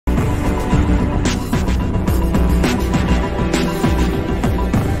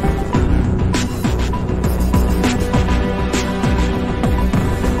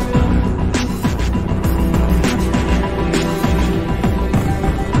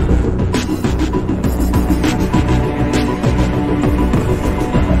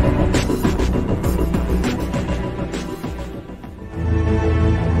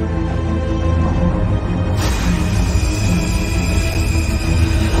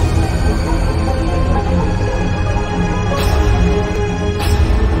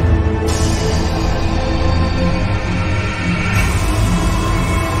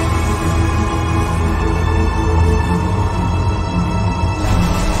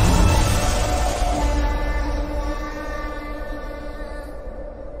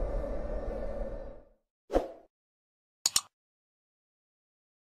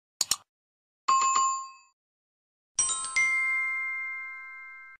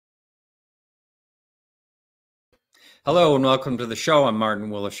Hello and welcome to the show. I'm Martin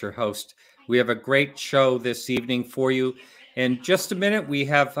Willis, your host. We have a great show this evening for you. In just a minute, we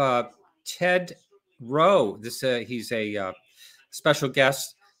have Ted Rowe. He's a special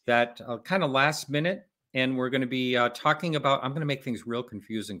guest that kind of last minute, and we're going to be talking about. I'm going to make things real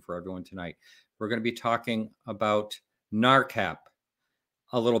confusing for everyone tonight. We're going to be talking about NARCAP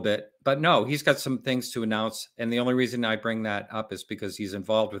a little bit, but no, he's got some things to announce, and the only reason I bring that up is because he's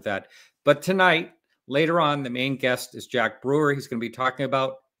involved with that. But tonight, later on, the main guest is Jack Brewer. He's going to be talking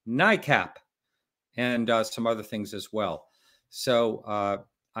about NICAP and some other things as well. So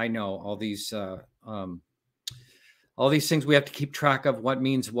I know all these things we have to keep track of, what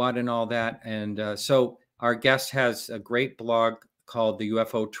means what and all that. And so our guest has a great blog called the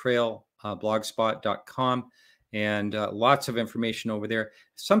UFO Trail, blogspot.com. And lots of information over there.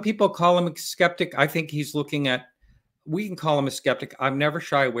 Some people call him a skeptic. I think he's looking at, we can call him a skeptic. I'm never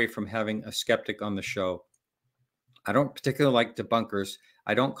shy away from having a skeptic on the show. I don't particularly like debunkers.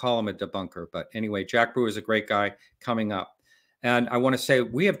 I don't call him a debunker. But anyway, Jack Brewer is a great guy coming up. And I want to say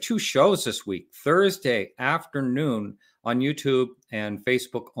we have two shows this week. Thursday afternoon on YouTube and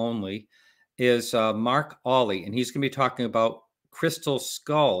Facebook only is Mark Ollie. And he's going to be talking about crystal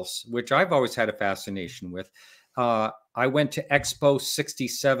skulls, which I've always had a fascination with. I went to Expo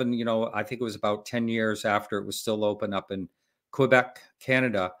 67, I think it was about 10 years after it was still open up in Quebec,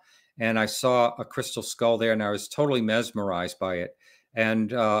 Canada. And I saw a crystal skull there and I was totally mesmerized by it.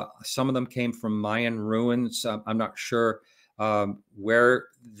 And some of them came from Mayan ruins. I'm not sure where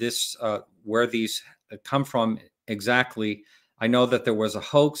these come from exactly. I know that there was a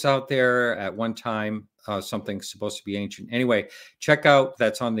hoax out there at one time, something supposed to be ancient. Anyway, check out,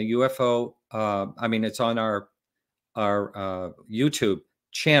 that's on the UFO. It's on our YouTube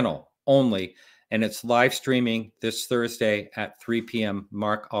channel only, and it's live streaming this Thursday at 3 p.m.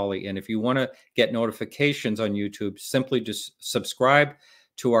 Mark Ollie. And if you want to get notifications on YouTube, simply just subscribe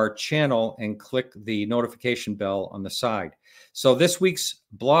to our channel and click the notification bell on the side. So this week's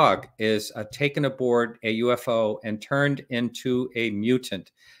blog is taken aboard a UFO and turned into a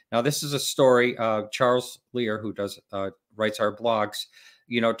mutant. Now, this is a story. Charles Lear, who writes our blogs,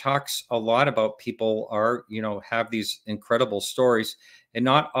 talks a lot about people have these incredible stories, and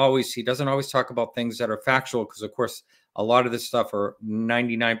he doesn't always talk about things that are factual, because of course a lot of this stuff, or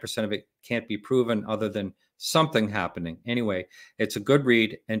 99% of it, can't be proven other than something happening. Anyway, it's a good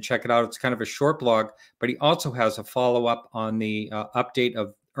read, and check it out. It's kind of a short blog, but he also has a follow-up on the update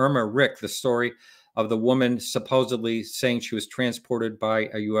of Irma Rick, the story of the woman supposedly saying she was transported by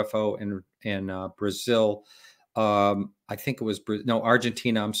a UFO in Brazil. I think it was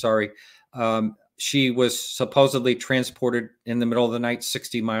Argentina. I'm sorry. She was supposedly transported in the middle of the night,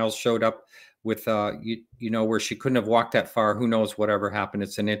 60 miles, showed up with, where she couldn't have walked that far. Who knows whatever happened.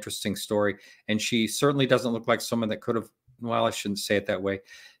 It's an interesting story. And she certainly doesn't look like someone that could have, well, I shouldn't say it that way.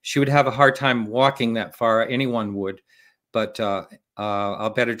 She would have a hard time walking that far. Anyone would. But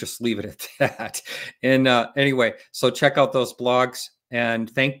I'll better just leave it at that. And anyway, so check out those blogs. And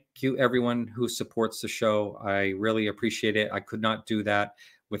thank you, everyone who supports the show. I really appreciate it. I could not do that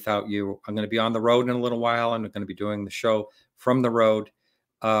without you. I'm going to be on the road in a little while. I'm going to be doing the show from the road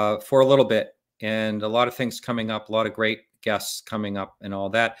for a little bit. And a lot of things coming up, a lot of great guests coming up and all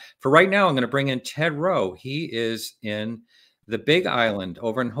that. For right now, I'm going to bring in Ted Rowe. He is in the Big Island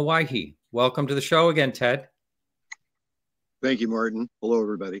over in Hawaii. Welcome to the show again, Ted. Thank you, Martin. Hello,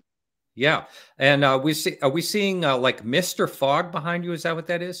 everybody. Yeah. And are we seeing like mist or fog behind you? Is that what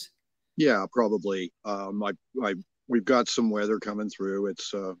that is? Yeah, probably. We've got some weather coming through.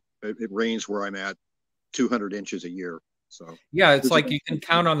 It rains where I'm at 200 inches a year. So yeah, it's like you can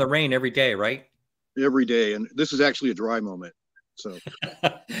count on the rain every day, right? Every day. And this is actually a dry moment. So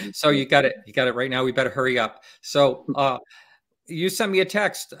so you got it right now. We better hurry up. So you sent me a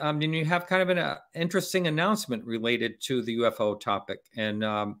text, and you have kind of an interesting announcement related to the UFO topic, and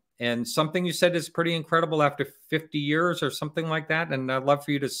something you said is pretty incredible after 50 years or something like that. And I'd love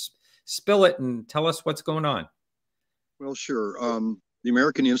for you to spill it and tell us what's going on. Well, sure. The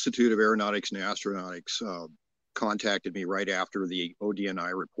American Institute of Aeronautics and Astronautics contacted me right after the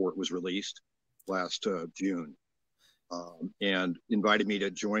ODNI report was released last June, and invited me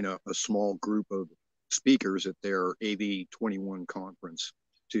to join a small group of speakers at their AV21 conference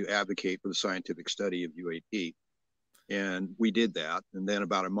to advocate for the scientific study of UAP. And we did that. And then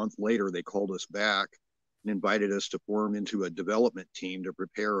about a month later, they called us back and invited us to form into a development team to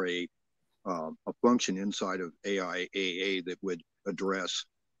prepare a function inside of AIAA that would address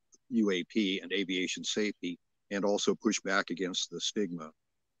UAP and aviation safety, and also push back against the stigma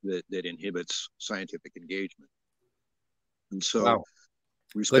that inhibits scientific engagement. And so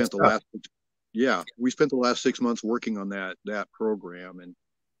we spent the last yeah, we spent the last 6 months working on that program,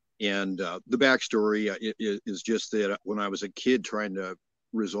 and the backstory is just that when I was a kid trying to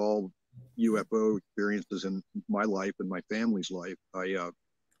resolve UFO experiences in my life and my family's life, I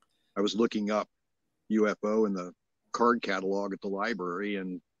was looking up UFO in the card catalog at the library,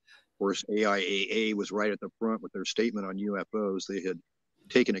 and of course AIAA was right at the front with their statement on UFOs. They had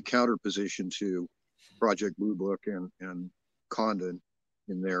taken a counter position to Project Blue Book and Condon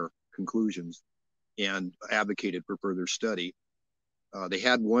in their conclusions, and advocated for further study. They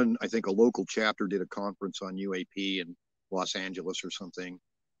had one, I think a local chapter did a conference on UAP in Los Angeles or something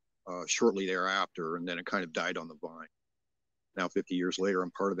shortly thereafter, and then it kind of died on the vine. Now 50 years later,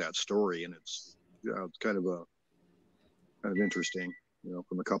 I'm part of that story, and it's kind of interesting,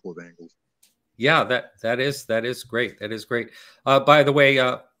 from a couple of angles. Yeah, that is great. That is great. By the way,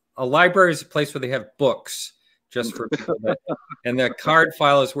 a library is a place where they have books, just for people that, and the card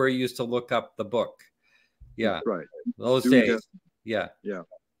file is where you used to look up the book. Yeah, right. Those days. Yeah.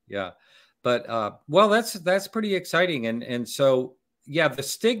 But well, that's pretty exciting, and so yeah, the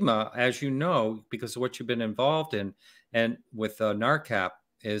stigma, as you know, because of what you've been involved in, and with NARCAP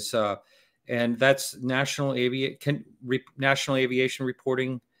is, and that's National Aviation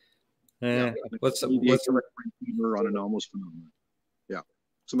Reporting. What's on anomalous phenomenon? Yeah,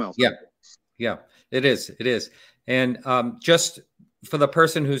 it's a mouthful. Yeah, it is. And just for the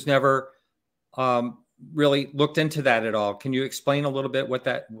person who's never really looked into that at all, can you explain a little bit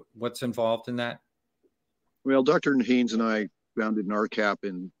what's involved in that? Well, Dr. Haynes and I founded NARCAP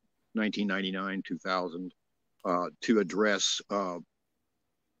in 1999, 2000 to address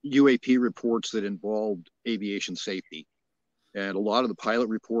UAP reports that involved aviation safety. And a lot of the pilot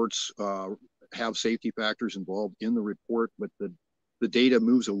reports have safety factors involved in the report, but the data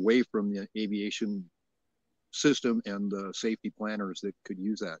moves away from the aviation system and the safety planners that could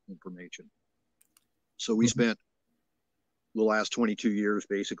use that information. So we spent the last 22 years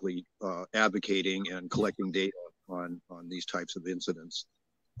basically advocating and collecting data on these types of incidents.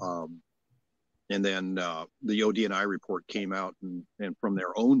 And then the ODNI report came out and from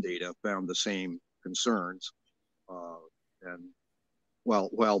their own data found the same concerns. And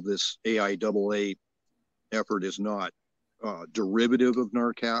while this AIAA effort is not derivative of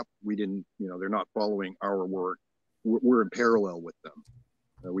NARCAP, we didn't, they're not following our work. We're in parallel with them.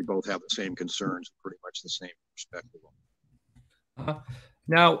 We both have the same concerns, pretty much the same perspective.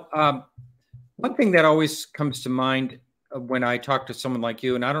 Now, one thing that always comes to mind when I talk to someone like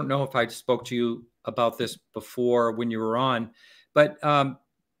you, and I don't know if I spoke to you about this before when you were on, but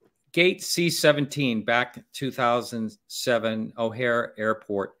Gate C-17 back in 2007, O'Hare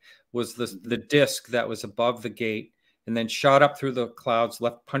Airport, was the disc that was above the gate and then shot up through the clouds,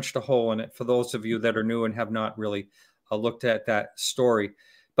 punched a hole in it, for those of you that are new and have not really looked at that story.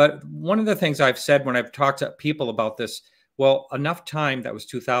 But one of the things I've said when I've talked to people about this, well, enough time, that was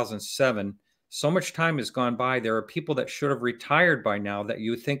 2007, so much time has gone by. There are people that should have retired by now that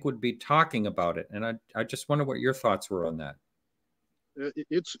you think would be talking about it. And I just wonder what your thoughts were on that.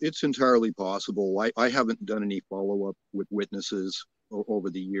 It's entirely possible. I haven't done any follow-up with witnesses over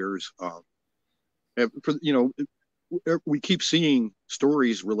the years. We keep seeing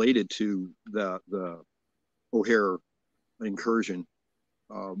stories related to the O'Hare incursion,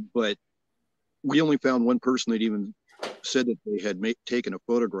 but we only found one person that even said that they had taken a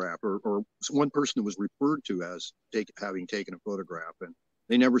photograph, or one person that was referred to as having taken a photograph, and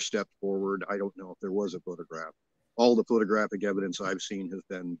they never stepped forward. I don't know if there was a photograph. All the photographic evidence I've seen has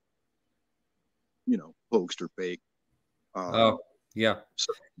been, hoaxed or fake. Oh, yeah.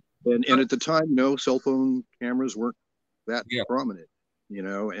 So, and at the time, cell phone cameras weren't that prominent,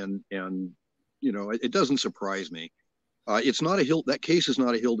 and it doesn't surprise me. It's not a hill. That case is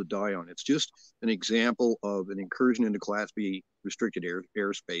not a hill to die on. It's just an example of an incursion into Class B restricted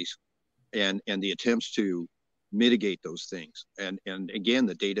airspace, and the attempts to mitigate those things. And again,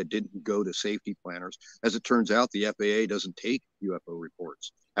 the data didn't go to safety planners. As it turns out, the FAA doesn't take UFO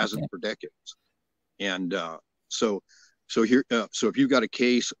reports, hasn't for decades. And so if you've got a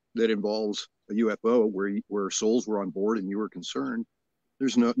case that involves a UFO where souls were on board and you were concerned,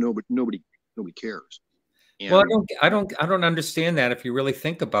 there's nobody cares. And, well, I don't understand that if you really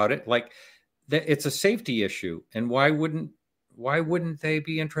think about it. Like, it's a safety issue, and why wouldn't they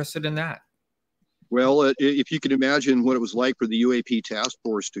be interested in that? Well, if you can imagine what it was like for the UAP task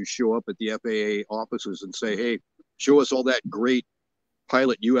force to show up at the FAA offices and say, "Hey, show us all that great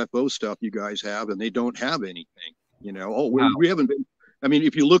pilot UFO stuff you guys have," and they don't have anything. We haven't been. I mean,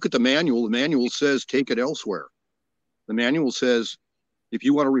 if you look at the manual says take it elsewhere. The manual says if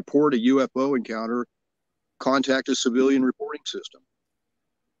you want to report a UFO encounter, contact a civilian reporting system.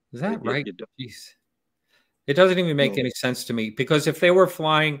 Is that right? It Jeez. It doesn't even make no. any sense to me, because if they were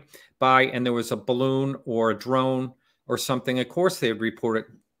flying by and there was a balloon or a drone or something, of course they would report it,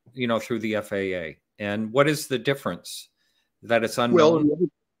 you know, through the FAA. And what is the difference? That it's unknown?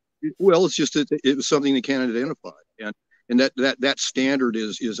 Well, it's just that it was something they can't identify, and that standard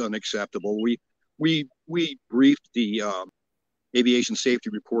is unacceptable. We briefed the aviation safety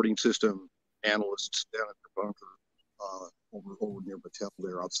reporting system analysts down at the bunker over near Battelle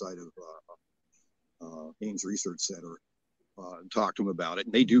there outside of Ames Research Center, and talked to them about it.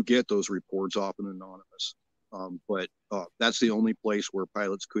 And they do get those reports, often anonymous, but that's the only place where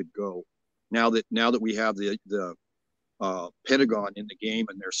pilots could go. Now that we have the Pentagon in the game,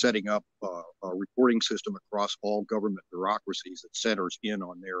 and they're setting up a reporting system across all government bureaucracies that centers in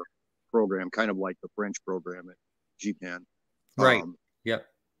on their program, kind of like the French program at GPAN. Right. Yeah.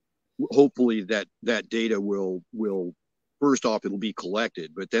 Hopefully that data will first off, it'll be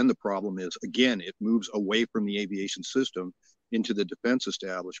collected, but then the problem is, again, it moves away from the aviation system into the defense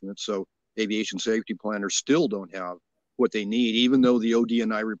establishment. So aviation safety planners still don't have what they need, even though the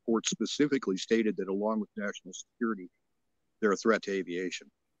ODNI report specifically stated that along with national security, they're a threat to aviation.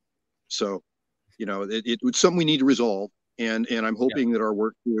 So, you know, it's something we need to resolve. And I'm hoping that our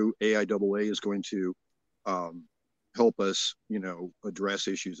work through AIAA is going to help us, you know, address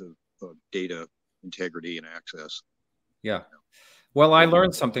issues of data integrity and access. Yeah. Well, I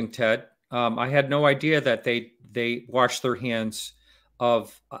learned something, Ted. I had no idea that they washed their hands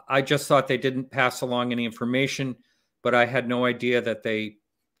of, I just thought they didn't pass along any information, but I had no idea that they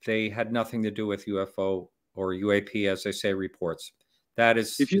had nothing to do with UFO or UAP, as they say, reports. That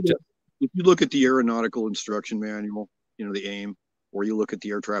is, if you look at the aeronautical instruction manual, you know, the AIM, or you look at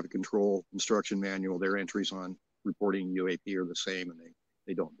the air traffic control instruction manual, their entries on reporting UAP are the same, and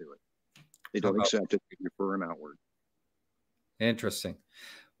they don't do it. They don't accept it. They refer them outward. Interesting.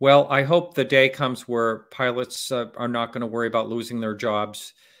 Well, I hope the day comes where pilots are not going to worry about losing their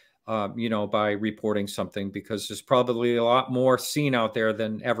jobs, you know, by reporting something, because there's probably a lot more seen out there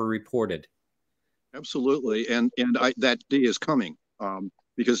than ever reported. Absolutely, and that day is coming,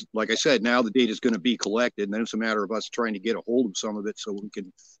 because, like I said, now the data is going to be collected, and then it's a matter of us trying to get a hold of some of it so we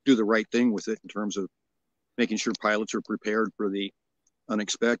can do the right thing with it in terms of making sure pilots are prepared for the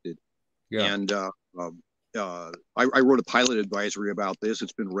unexpected. Yeah. And I wrote a pilot advisory about this.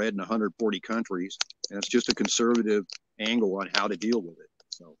 It's been read in 140 countries, and it's just a conservative angle on how to deal with it.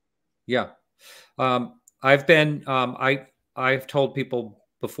 So, yeah, I've told people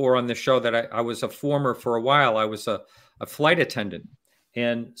before on the show that I was a former, for a while, I was a flight attendant.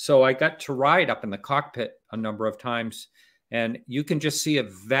 And so I got to ride up in the cockpit a number of times, and you can just see a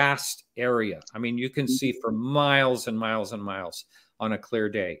vast area. I mean, you can see for miles and miles and miles on a clear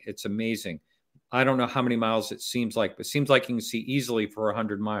day. It's amazing. I don't know how many miles it seems like, but it seems like you can see easily for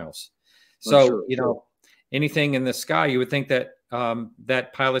 100 miles. So, sure, you know, anything in the sky, you would think that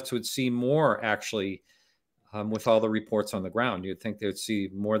that pilots would see more, actually, with all the reports on the ground. You'd think they would see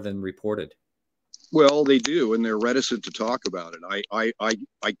more than reported. Well, they do, and they're reticent to talk about it.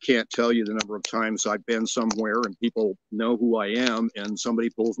 I can't tell you the number of times I've been somewhere and people know who I am, and somebody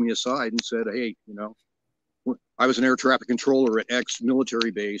pulls me aside and said, "Hey, you know, I was an air traffic controller at X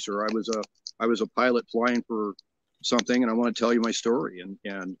military base, or I was a pilot flying for something, and I want to tell you my story."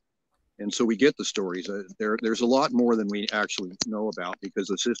 And so we get the stories. There's a lot more than we actually know about, because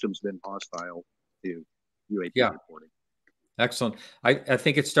the system's been hostile to UAP reporting. Excellent. I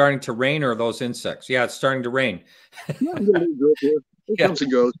think it's starting to rain, or those insects. Yeah, it's starting to rain. It comes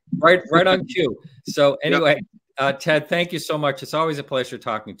and goes. Right on cue. So anyway, Ted, thank you so much. It's always a pleasure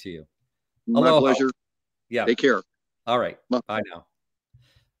talking to you. My pleasure. Yeah. Take care. All right. Bye now.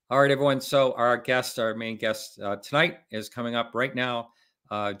 All right, everyone. So our main guest tonight is coming up right now.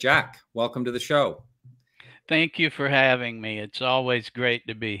 Jack, welcome to the show. Thank you for having me. It's always great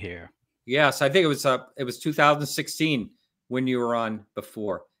to be here. Yes, I think it was 2016 when you were on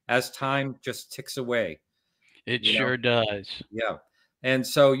before, as time just ticks away. It sure does. Yeah. And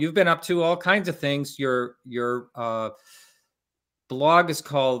so you've been up to all kinds of things. Your blog is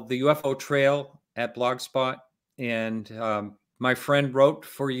called The UFO Trail at Blogspot. And my friend wrote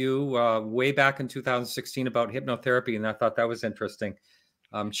for you way back in 2016 about hypnotherapy, and I thought that was interesting.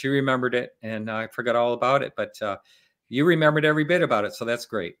 She remembered it, and I forgot all about it, but you remembered every bit about it, so that's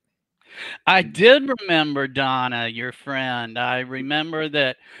great. I did remember Donna, your friend. I remember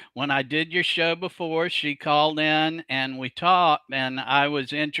that when I did your show before, she called in and we talked, and I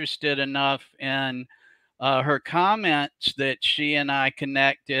was interested enough in her comments that she and I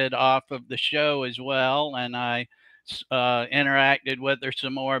connected off of the show as well. And I interacted with her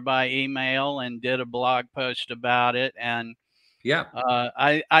some more by email and did a blog post about it. And Yeah.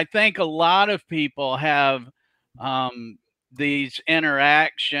 I think a lot of people have these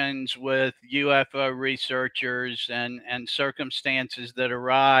interactions with UFO researchers and circumstances that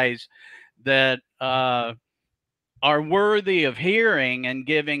arise that are worthy of hearing and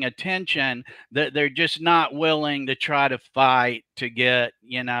giving attention, that they're just not willing to try to fight to get,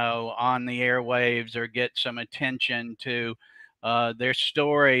 you know, on the airwaves or get some attention to their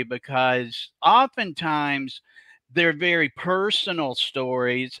story, because oftentimes they're very personal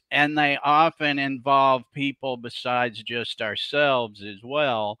stories and they often involve people besides just ourselves as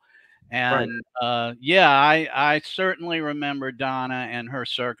well. Right. And yeah, I certainly remember Donna and her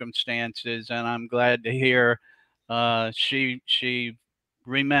circumstances, and I'm glad to hear she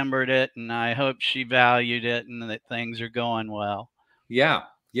remembered it, and I hope she valued it and that things are going well. Yeah.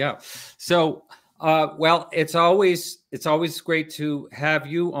 Yeah. So, well, it's always great to have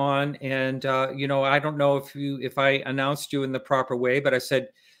you on. And you know, I don't know if I announced you in the proper way, but I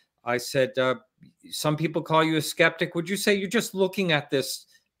said some people call you a skeptic. Would you say you're just looking at this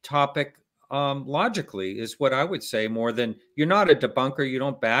topic logically? Is what I would say, more than you're not a debunker. You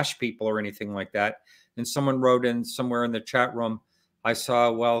don't bash people or anything like that. And someone wrote in somewhere in the chat room, I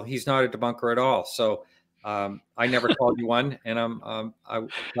saw, well, he's not a debunker at all. So I never called you one, and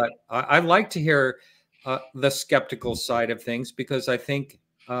but I like to hear the skeptical side of things, because I think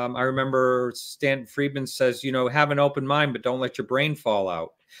I remember Stanton Friedman says, you know, have an open mind, but don't let your brain fall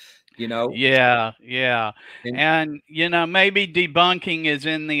out. You know. Yeah, yeah, And, and you know, maybe debunking is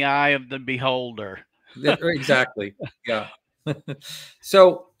in the eye of the beholder. exactly. Yeah.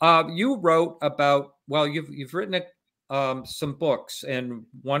 So you wrote about, well, you've written some books, and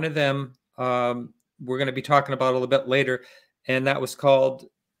one of them we're going to be talking about a little bit later, and that was called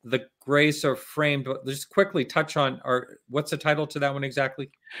 "The Graves Are Framed." But just quickly touch on, or what's the title to that one exactly?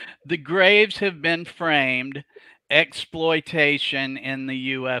 The Graves Have Been Framed: Exploitation in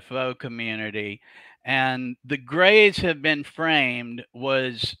the UFO Community. And the graves have been framed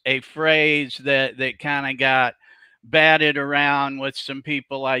was a phrase that kind of got batted around with some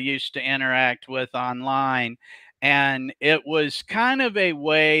people I used to interact with online. And it was kind of a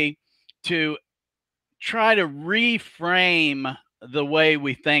way to try to reframe the way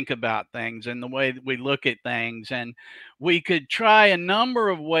we think about things and the way that we look at things. And we could try a number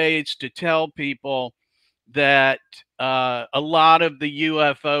of ways to tell people that a lot of the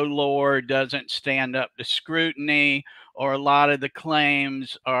UFO lore doesn't stand up to scrutiny, or a lot of the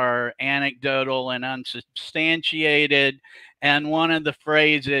claims are anecdotal and unsubstantiated. And one of the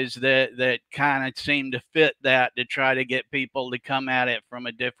phrases that kind of seemed to fit that, to try to get people to come at it from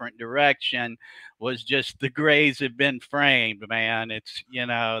a different direction, was just the grays have been framed, man. It's, you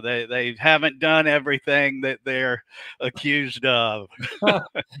know, they haven't done everything that they're accused of.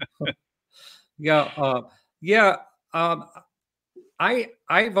 Yeah. Yeah. Um,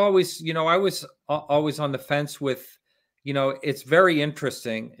 I've always, you know, I was always on the fence with, you know, it's very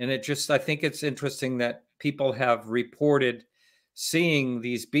interesting, and I think it's interesting that people have reported seeing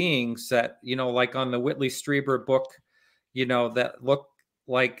these beings that, you know, like on the Whitley Strieber book, you know, that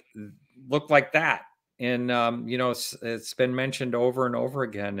like like that, and you know, it's been mentioned over and over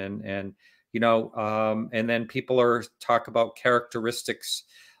again, and you know, and then people are talk about characteristics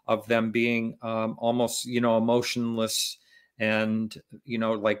of them being almost, you know, emotionless, and you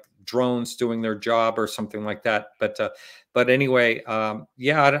know, like drones doing their job or something like that. But anyway,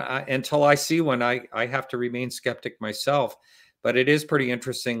 yeah, until I see one, I have to remain skeptic myself. But it is pretty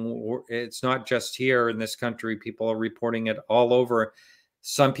interesting. It's not just here in this country. People are reporting it all over.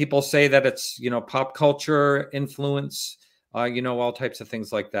 Some people say that it's, you know, pop culture influence, you know, all types of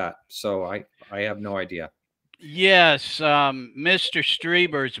things like that. So I have no idea. Yes, Mr.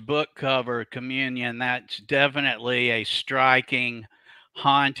 Strieber's book cover, Communion, that's definitely a striking,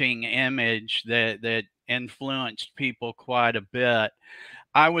 haunting image that influenced people quite a bit.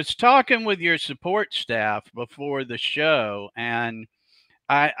 I was talking with your support staff before the show, and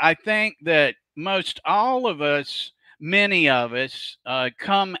I think that most all of us, many of us,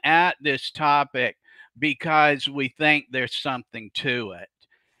 come at this topic because we think there's something to it.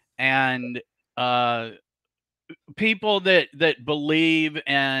 And people that believe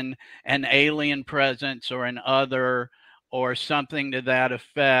in an alien presence or an other or something to that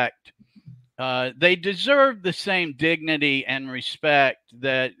effect, they deserve the same dignity and respect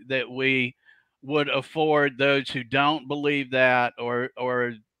that we would afford those who don't believe that, or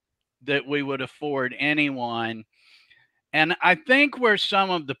that we would afford anyone. And I think where some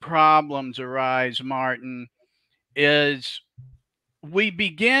of the problems arise, Martin, is we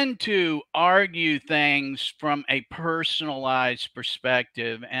begin to argue things from a personalized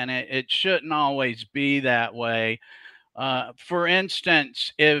perspective, and it shouldn't always be that way. For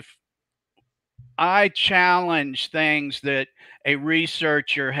instance, if I challenge things that a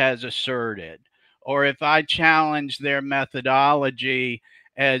researcher has asserted, or if I challenge their methodology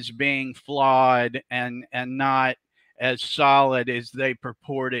as being flawed and not as solid as they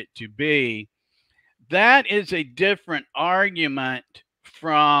purport it to be, that is a different argument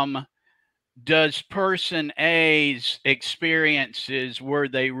from, does person A's experiences, were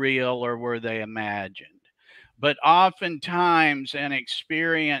they real or were they imagined? But oftentimes an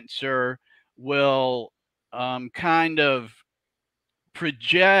experiencer will kind of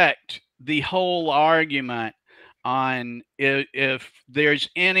project the whole argument on if there's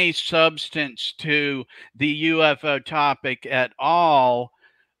any substance to the UFO topic at all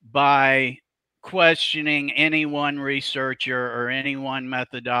by questioning any one researcher or any one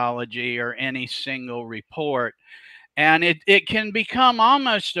methodology or any single report. And it can become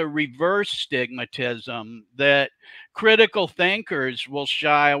almost a reverse stigmatism that critical thinkers will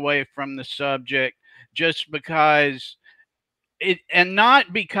shy away from the subject just because and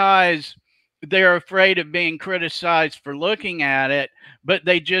not because they're afraid of being criticized for looking at it, but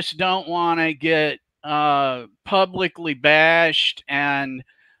they just don't want to get publicly bashed and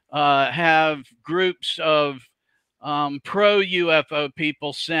have groups of pro UFO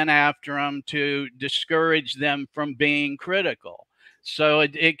people sent after them to discourage them from being critical. So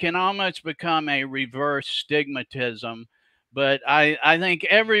it can almost become a reverse stigmatism. But I think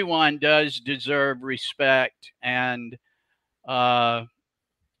everyone does deserve respect and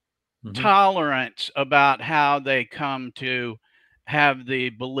tolerance about how they come to have the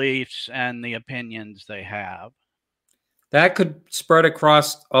beliefs and the opinions they have. That could spread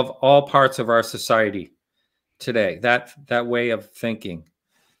across of all parts of our society today, that way of thinking,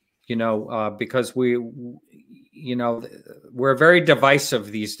 because we're very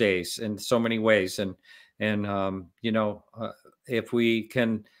divisive these days in so many ways. And if we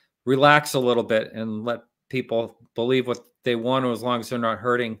can relax a little bit and let people believe what they want to, as long as they're not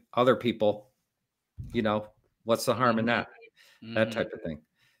hurting other people, what's the harm in that? That type of thing.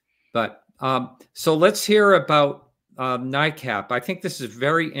 But so let's hear about NICAP. I think this is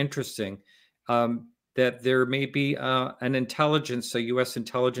very interesting, that there may be an intelligence, a U.S.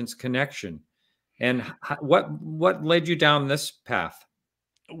 intelligence connection. And what led you down this path?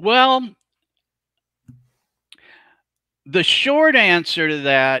 Well, the short answer to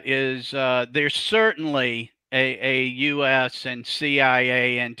that is there's certainly a U.S. and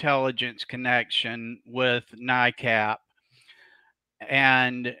CIA intelligence connection with NICAP,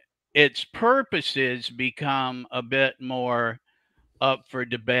 and its purposes become a bit more up for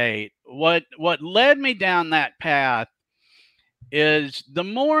debate. What led me down that path is the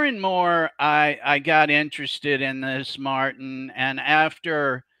more and more I got interested in this, Martin, and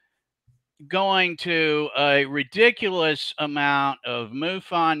after going to a ridiculous amount of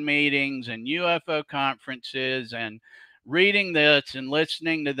MUFON meetings and UFO conferences and reading this and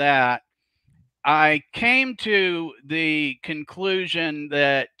listening to that, I came to the conclusion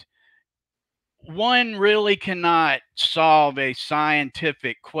that one really cannot solve a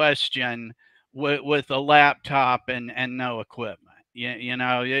scientific question with a laptop and no equipment.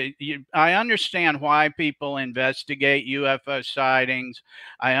 I understand why people investigate UFO sightings.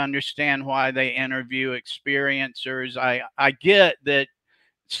 I understand why they interview experiencers. I get that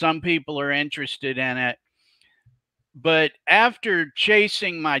some people are interested in it. But after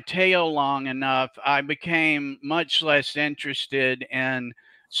chasing my tail long enough, I became much less interested in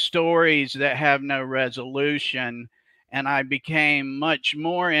stories that have no resolution. And I became much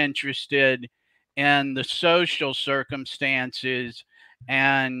more interested in the social circumstances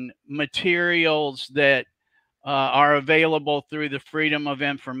and materials that are available through the Freedom of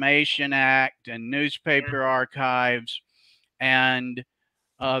Information Act and newspaper archives and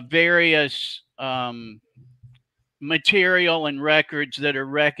various material and records that are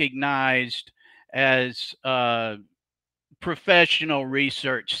recognized as professional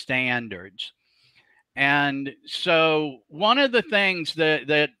research standards. And so one of the things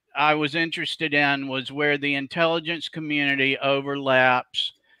that I was interested in was where the intelligence community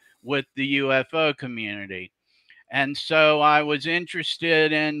overlaps with the UFO community. And so I was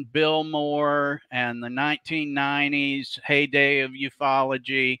interested in Bill Moore and the 1990s heyday of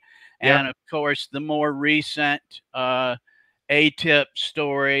ufology. And of course, the more recent ATIP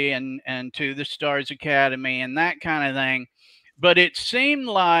story and To the Stars Academy and that kind of thing. But it seemed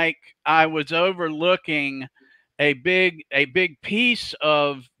like I was overlooking a big piece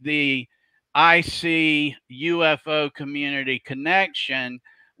of the IC UFO community connection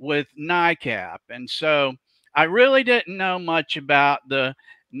with NICAP. And so I really didn't know much about the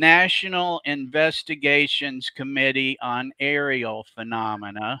National Investigations Committee on Aerial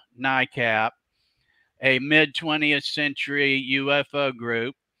Phenomena, NICAP, a mid-20th century UFO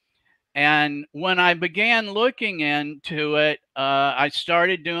group. And when I began looking into it, I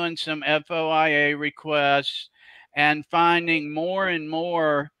started doing some FOIA requests and finding more and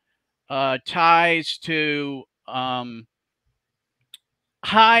more ties to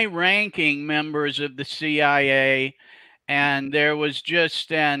high-ranking members of the CIA, and there was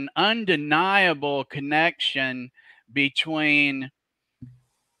just an undeniable connection between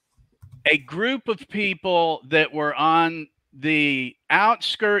a group of people that were on the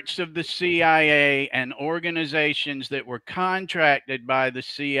outskirts of the CIA and organizations that were contracted by the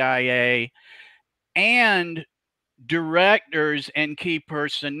CIA and directors and key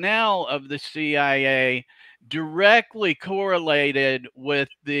personnel of the CIA directly correlated with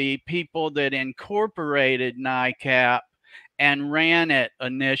the people that incorporated NICAP and ran it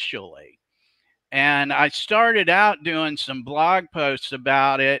initially. And I started out doing some blog posts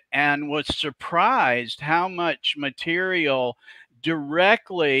about it and was surprised how much material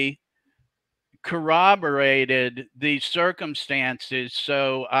directly corroborated these circumstances.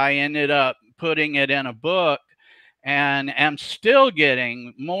 So I ended up putting it in a book and am still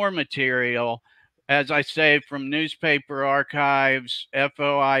getting more material, as I say, from newspaper archives,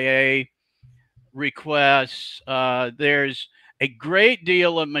 FOIA requests. There's a great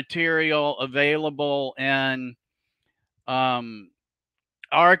deal of material available in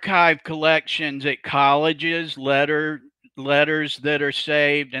archive collections at colleges, letters that are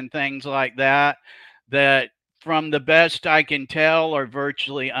saved and things like that, that from the best I can tell are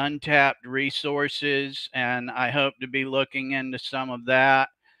virtually untapped resources. And I hope to be looking into some of that.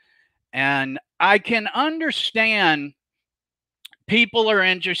 And I can understand people are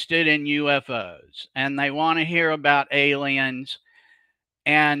interested in UFOs and they want to hear about aliens.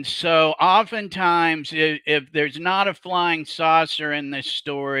 And so oftentimes, if there's not a flying saucer in this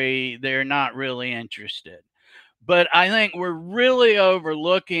story, they're not really interested. But I think we're really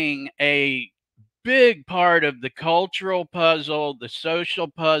overlooking a big part of the cultural puzzle, the social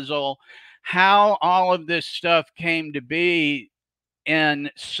puzzle, how all of this stuff came to be in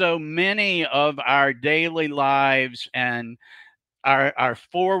so many of our daily lives and our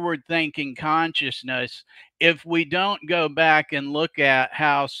forward-thinking consciousness, if we don't go back and look at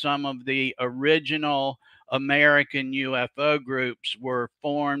how some of the original American UFO groups were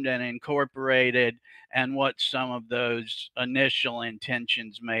formed and incorporated and what some of those initial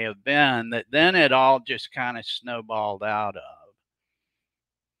intentions may have been, that then it all just kind of snowballed out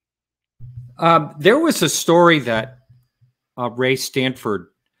of. There was a story that Ray Stanford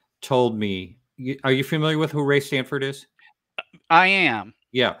told me. Are you familiar with who Ray Stanford is? I am.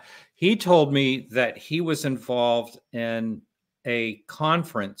 Yeah. He told me that he was involved in a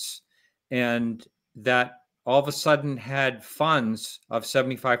conference and that all of a sudden had funds of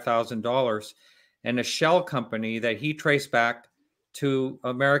 $75,000 and a shell company that he traced back to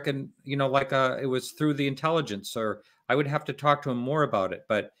American, it was through the intelligence, or I would have to talk to him more about it.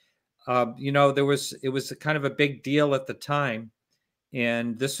 But, it was kind of a big deal at the time.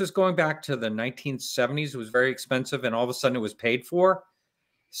 And this was going back to the 1970s. It was very expensive, and all of a sudden it was paid for.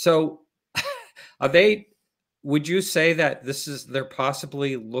 So would you say that they're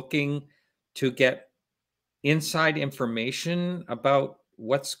possibly looking to get inside information about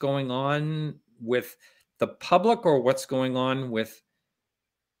what's going on with the public, or what's going on with,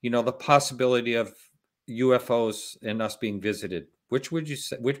 the possibility of UFOs and us being visited? Which would you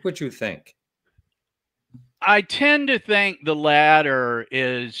say? Which would you think? I tend to think the latter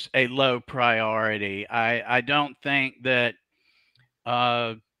is a low priority. I don't think that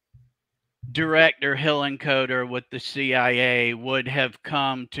Director Hillenkoetter with the CIA would have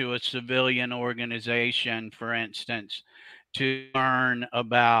come to a civilian organization, for instance, to learn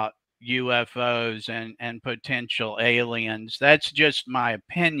about UFOs and potential aliens. That's just my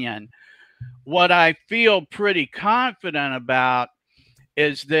opinion. What I feel pretty confident about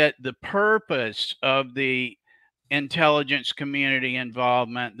is that the purpose of the intelligence community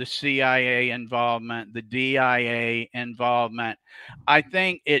involvement, the CIA involvement, the DIA involvement, I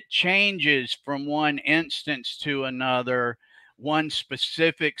think it changes from one instance to another, one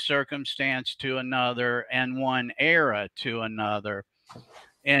specific circumstance to another, and one era to another.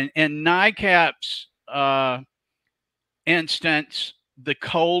 In NICAP's instance, the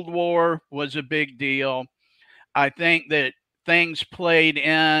Cold War was a big deal. I think that things played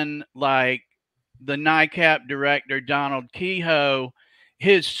in, like the NICAP director, Donald Kehoe,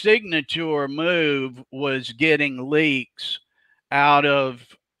 his signature move was getting leaks out of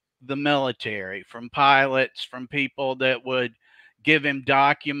the military from pilots, from people that would give him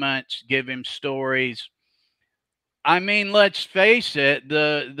documents, give him stories. I mean, let's face it,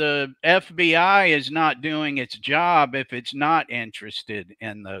 the FBI is not doing its job if it's not interested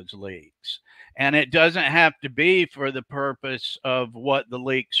in those leaks. And it doesn't have to be for the purpose of what the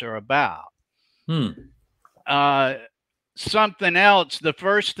leaks are about. Something else, the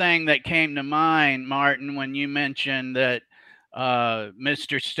first thing that came to mind, Martin, when you mentioned that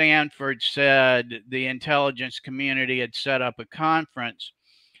Mr. Stanford said the intelligence community had set up a conference,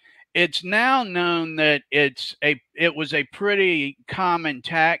 it's now known that it was a pretty common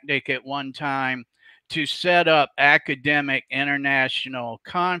tactic at one time to set up academic international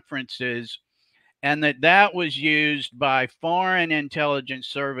conferences, and that was used by foreign intelligence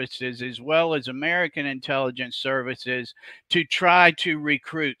services as well as American intelligence services to try to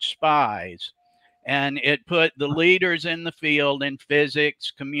recruit spies. And it put the leaders in the field in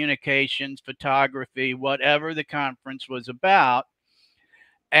physics, communications, photography, whatever the conference was about,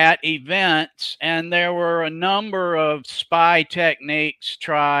 at events. And there were a number of spy techniques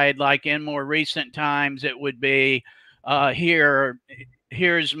tried, like in more recent times, it would be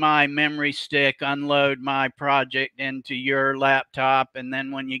here's my memory stick, unload my project into your laptop. And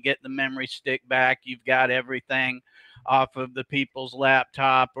then when you get the memory stick back, you've got everything off of the people's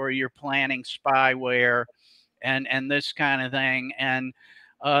laptop, or you're planning spyware and this kind of thing. And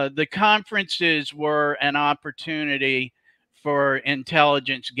the conferences were an opportunity for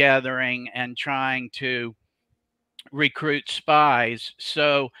intelligence gathering and trying to recruit spies.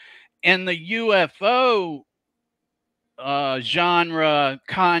 So in the UFO genre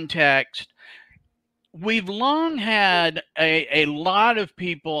context, we've long had a lot of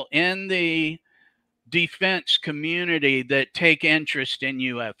people in the defense community that take interest in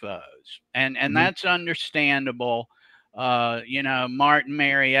UFOs, and that's understandable. You know, Martin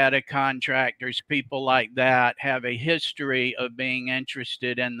Marietta contractors, people like that, have a history of being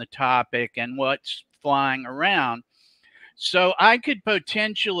interested in the topic and what's flying around. So I could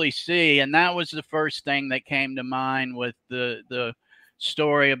potentially see, and that was the first thing that came to mind with the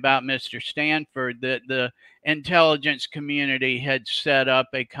story about Mr. Stanford, that the intelligence community had set up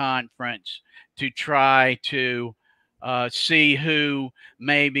a conference to try to see who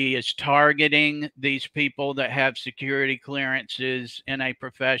maybe is targeting these people that have security clearances in a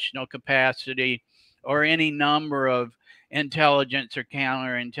professional capacity, or any number of intelligence or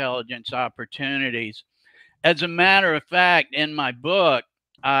counterintelligence opportunities. As a matter of fact, in my book,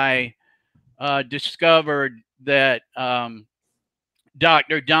 I discovered that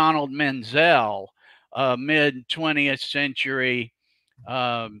Dr. Donald Menzel, mid-20th century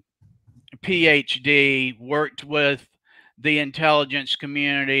PhD, worked with the intelligence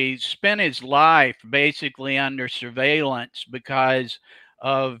community, spent his life basically under surveillance because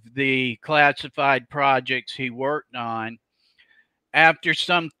of the classified projects he worked on. After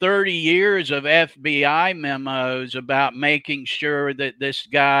some 30 years of FBI memos about making sure that this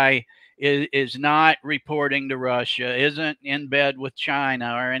guy is not reporting to Russia, isn't in bed with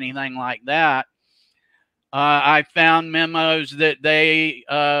China or anything like that, I found memos that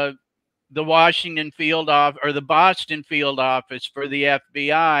the Washington field office, or the Boston field office for the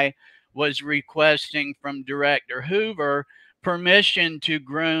FBI, was requesting from Director Hoover permission to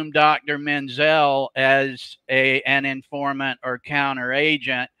groom Dr. Menzel as an informant or counter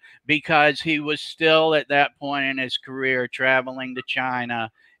agent, because he was still at that point in his career traveling to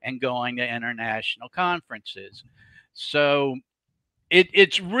China and going to international conferences. So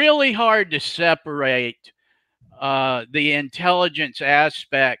it's really hard to separate the intelligence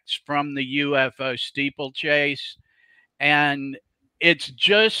aspects from the UFO steeplechase. And it's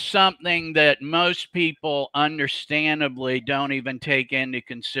just something that most people understandably don't even take into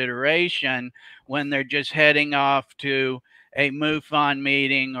consideration when they're just heading off to a MUFON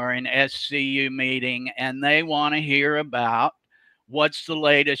meeting or an SCU meeting, and they want to hear about what's the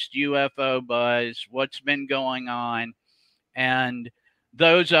latest UFO buzz, what's been going on. And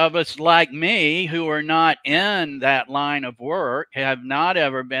those of us like me who are not in that line of work, have not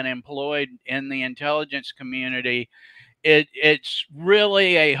ever been employed in the intelligence community, it's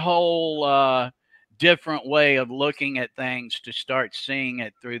really a whole different way of looking at things to start seeing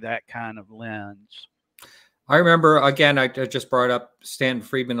it through that kind of lens. I remember, again, I just brought up Stanton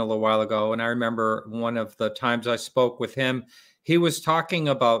Friedman a little while ago, and I remember one of the times I spoke with him, he was talking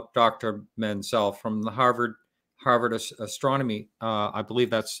about Dr. Menzel from the Harvard Astronomy, I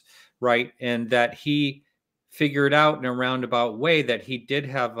believe that's right, and that he figured out in a roundabout way that he did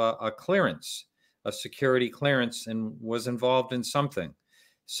have a clearance, a security clearance, and was involved in something.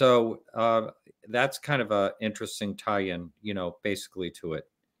 So that's kind of an interesting tie-in, you know, basically to it.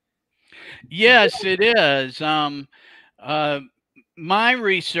 Yes, it is. my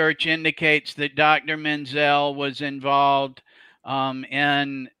research indicates that Dr. Menzel was involved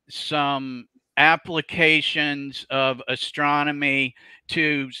in some applications of astronomy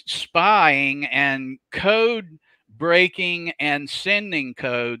to spying and code breaking and sending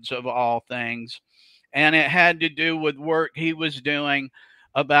codes of all things. And it had to do with work he was doing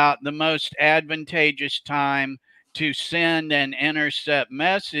about the most advantageous time to send and intercept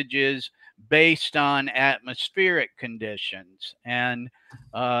messages based on atmospheric conditions. And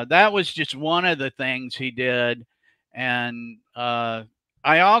that was just one of the things he did. And I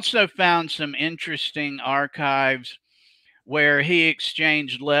also found some interesting archives where he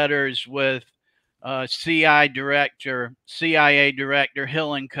exchanged letters with CIA director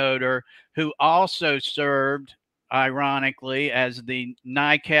Hillenkoetter, who also served, ironically, as the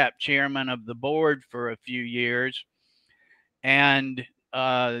NICAP chairman of the board for a few years. And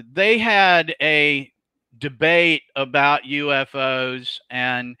they had a debate about UFOs,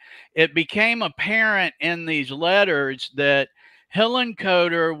 and it became apparent in these letters that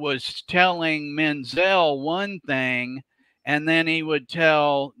Hillenkoetter was telling Menzel one thing, and then he would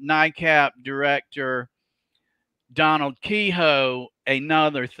tell NICAP director Donald Kehoe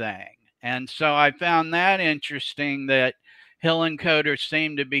another thing. And so I found that interesting, that Hillenkoetter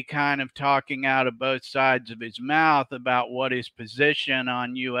seemed to be kind of talking out of both sides of his mouth about what his position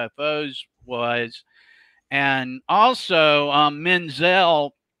on UFOs was. And also,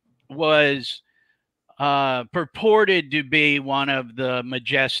 Menzel was purported to be one of the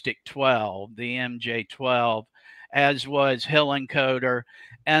Majestic 12, the MJ-12, as was Hillenkoetter.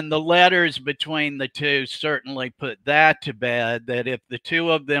 And the letters between the two certainly put that to bed, that if the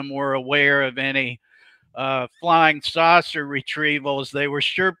two of them were aware of any flying saucer retrievals, they were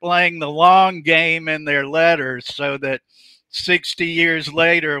sure playing the long game in their letters, so that 60 years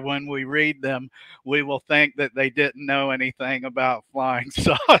later, when we read them, we will think that they didn't know anything about flying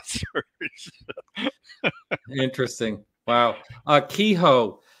saucers. Interesting. Wow.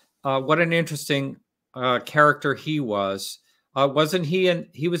 Kehoe, what an interesting character he was. Wasn't he in?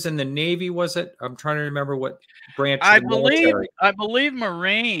 He was in the Navy, was it? I'm trying to remember what branch of the military. I believe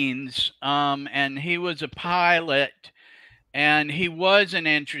Marines, and he was a pilot, and he was an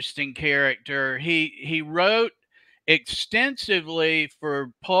interesting character. He wrote extensively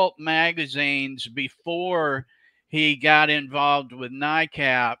for pulp magazines before he got involved with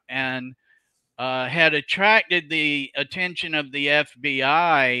NICAP, and had attracted the attention of the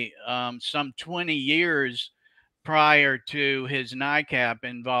FBI some 20 years prior to his NICAP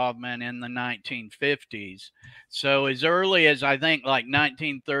involvement in the 1950s. So as early as, I think, like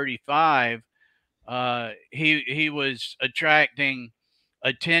 1935, he was attracting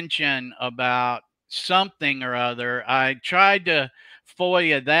attention about something or other. I tried to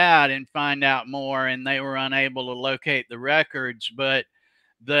FOIA that and find out more, and they were unable to locate the records, but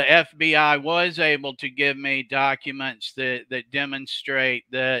the FBI was able to give me documents that demonstrate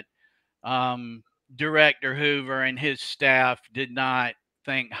that Director Hoover and his staff did not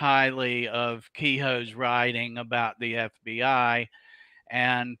think highly of Kehoe's writing about the FBI,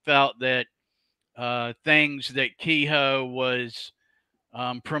 and felt that things that Kehoe was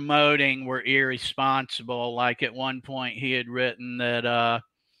promoting were irresponsible. Like at one point, he had written that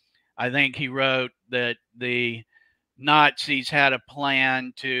I think he wrote that the Nazis had a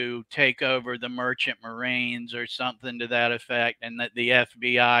plan to take over the merchant marines or something to that effect, and that the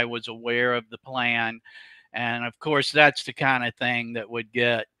FBI was aware of the plan. And of course, that's the kind of thing that would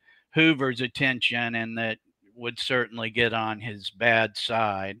get Hoover's attention, and that would certainly get on his bad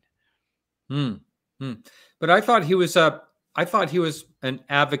side. But I thought he was an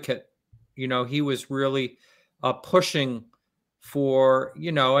advocate. You know, he was really pushing for,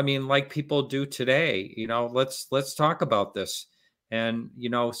 you know, I mean, like people do today, you know, let's talk about this. And,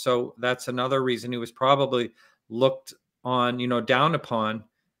 you know, so that's another reason he was probably looked on, you know, down upon.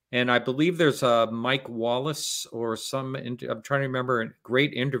 And I believe there's a Mike Wallace or I'm trying to remember a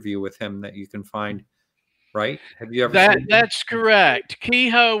great interview with him that you can find. Right? Have you ever seen That's correct.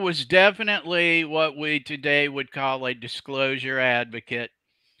 Kehoe was definitely what we today would call a disclosure advocate.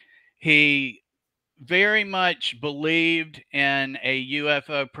 He very much believed in a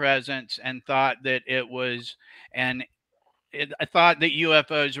UFO presence and thought that it was I thought that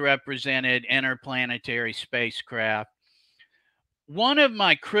UFOs represented interplanetary spacecraft. One of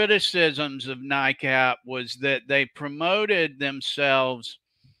my criticisms of NICAP was that they promoted themselves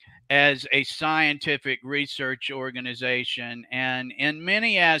as a scientific research organization, and in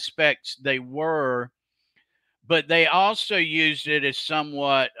many aspects they were, but they also used it as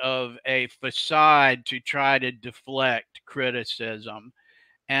somewhat of a facade to try to deflect criticism.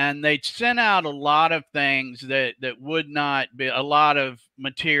 and they'd sent out a lot of things that would not be, a lot of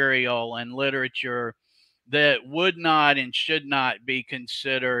material and literature that would not and should not be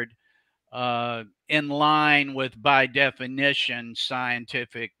considered in line with, by definition,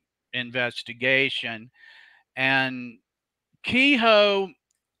 scientific investigation. And Kehoe,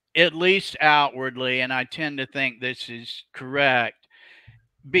 at least outwardly, and I tend to think this is correct,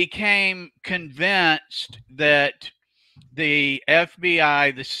 became convinced that the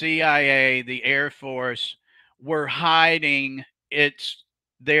FBI, the CIA, the Air Force were hiding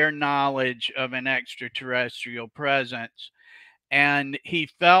their knowledge of an extraterrestrial presence. And he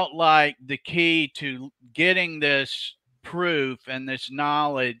felt like the key to getting this proof and this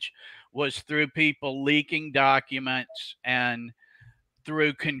knowledge was through people leaking documents and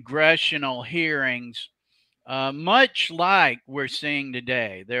through congressional hearings, much like we're seeing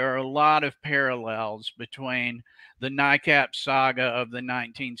today. There are a lot of parallels between the NICAP saga of the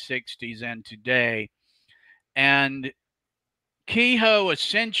 1960s and today. And Kehoe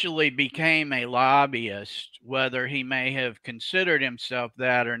essentially became a lobbyist, whether he may have considered himself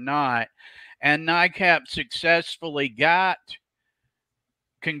that or not. And NICAP successfully got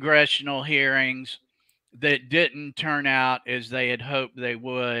congressional hearings that didn't turn out as they had hoped they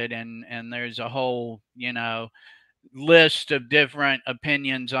would. And there's a whole, list of different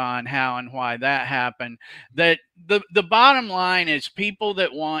opinions on how and why that happened. That the bottom line is, people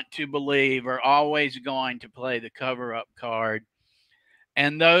that want to believe are always going to play the cover-up card.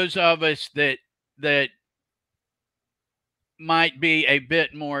 And those of us that might be a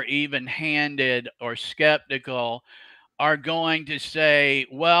bit more even-handed or skeptical are going to say,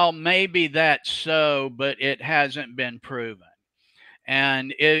 well, maybe that's so, but it hasn't been proven.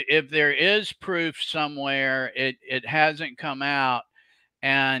 And if there is proof somewhere, it hasn't come out.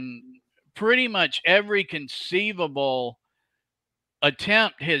 And pretty much every conceivable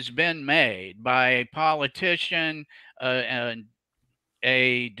attempt has been made by a politician,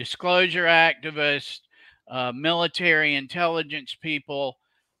 a disclosure activist, military intelligence people.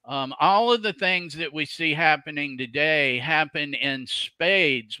 All of the things that we see happening today happen in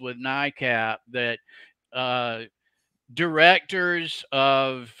spades with NICAP, that directors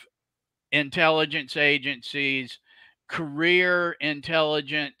of intelligence agencies, career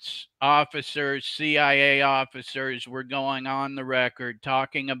intelligence officers, CIA officers were going on the record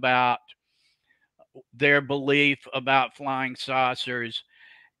talking about their belief about flying saucers.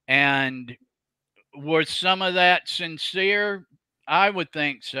 And was some of that sincere? I would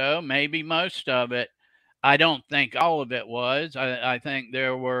think so. Maybe most of it. I don't think all of it was. I think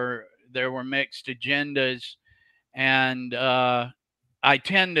there were mixed agendas. And I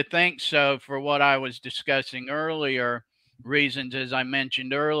tend to think so for what I was discussing earlier, reasons, as I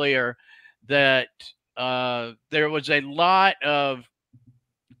mentioned earlier, that there was a lot of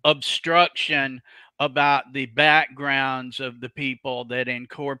obstruction about the backgrounds of the people that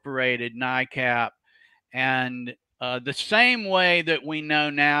incorporated NICAP. And the same way that we know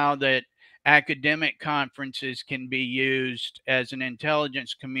now that academic conferences can be used as an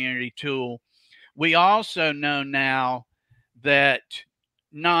intelligence community tool, we also know now that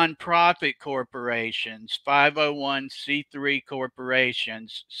nonprofit corporations, 501c3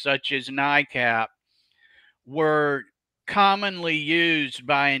 corporations, such as NICAP, were commonly used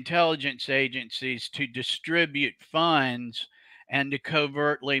by intelligence agencies to distribute funds and to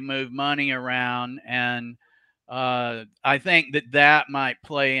covertly move money around. And I think that might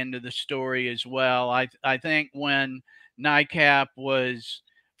play into the story as well. I think when NICAP was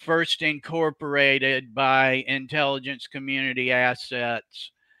first incorporated by intelligence community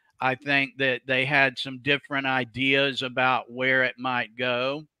assets, I think that they had some different ideas about where it might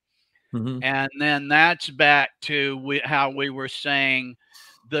go. Mm-hmm. And then that's back to how we were saying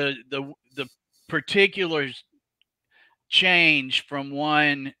the particulars change from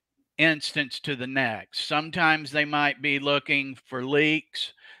one instance to the next. Sometimes they might be looking for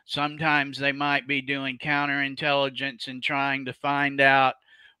leaks. Sometimes they might be doing counterintelligence and trying to find out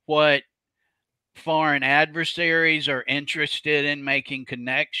what foreign adversaries are interested in making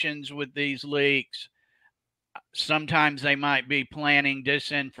connections with these leaks. Sometimes they might be planning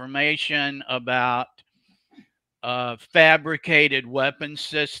disinformation about fabricated weapon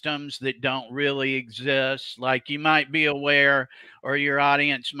systems that don't really exist. Like, you might be aware, or your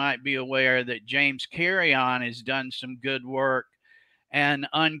audience might be aware, that James Carrion has done some good work and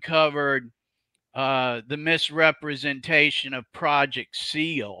uncovered the misrepresentation of Project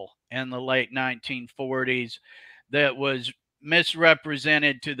SEAL in the late 1940s that was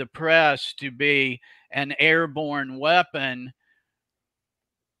misrepresented to the press to be an airborne weapon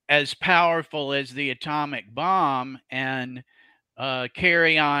as powerful as the atomic bomb. And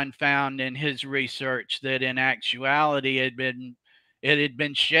Carrion found in his research that in actuality it had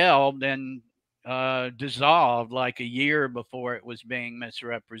been shelved and dissolved like a year before it was being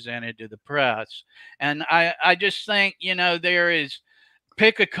misrepresented to the press. And I just think, you know, there is,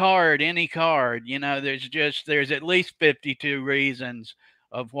 pick a card, any card, you know, there's at least 52 reasons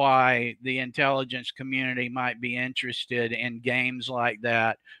of why the intelligence community might be interested in games like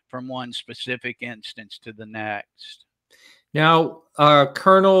that from one specific instance to the next. Now,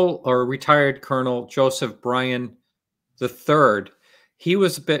 Colonel or retired Colonel Joseph Bryan III, he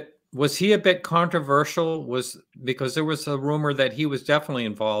was he a bit controversial? Because there was a rumor that he was definitely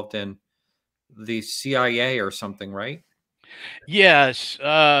involved in the CIA or something, right? Yes.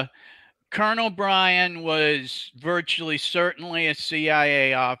 Colonel Bryan was virtually certainly a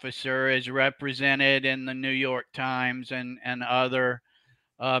CIA officer, as represented in the New York Times and other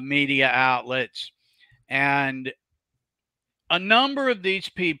media outlets. And a number of these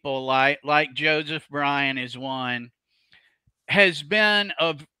people, like Joseph Bryan is one, has been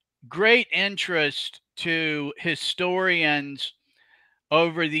of great interest to historians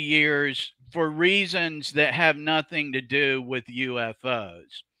over the years for reasons that have nothing to do with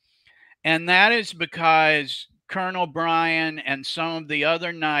UFOs. And that is because Colonel Bryan and some of the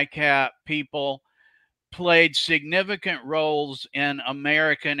other NICAP people played significant roles in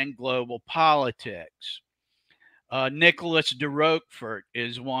American and global politics. Nicholas de Roquefort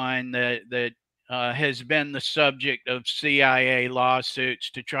is one that has been the subject of CIA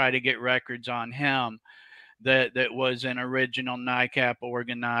lawsuits to try to get records on him, that was an original NICAP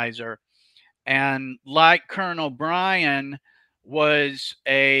organizer. And like Colonel Bryan, was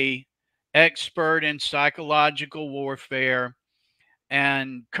a expert in psychological warfare.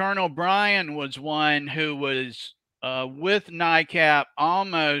 And Colonel Bryan was one who was with NICAP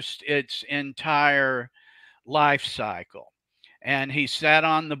almost its entire life cycle. And he sat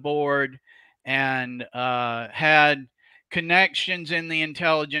on the board and had connections in the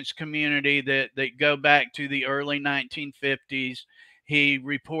intelligence community that go back to the early 1950s. He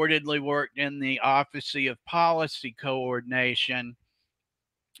reportedly worked in the Office of Policy Coordination.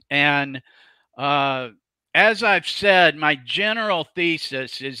 And as I've said, my general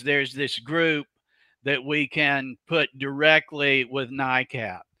thesis is there's this group that we can put directly with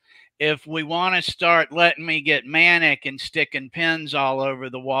NICAP. If we want to start letting me get manic and sticking pins all over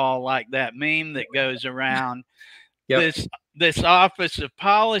the wall like that meme that goes around, yep. This Office of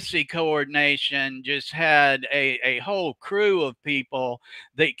Policy Coordination just had a whole crew of people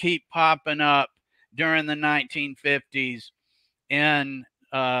that keep popping up during the 1950s in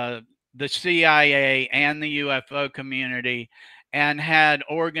the CIA and the UFO community, and had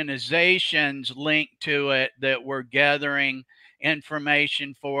organizations linked to it that were gathering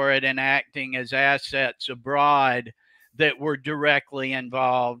information for it and acting as assets abroad that were directly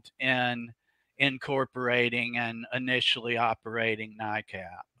involved in incorporating and initially operating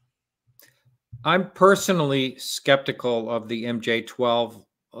NICAP. I'm personally skeptical of the MJ-12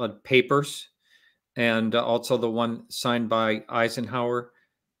 papers, and also the one signed by Eisenhower,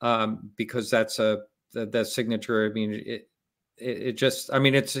 because that's that signature. I mean, it just, I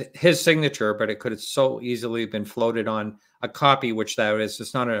mean, it's his signature, but it could have so easily been floated on a copy, which that is.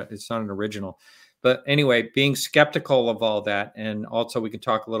 It's not an original. But anyway, being skeptical of all that, and also we can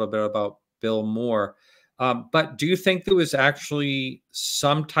talk a little bit about Bill Moore. But do you think there was actually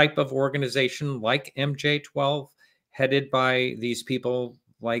some type of organization like MJ-12 headed by these people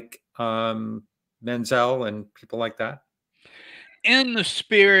like Menzel and people like that? In the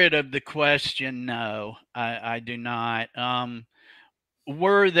spirit of the question, no, I do not.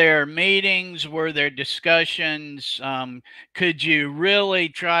 Were there meetings? Were there discussions? Could you really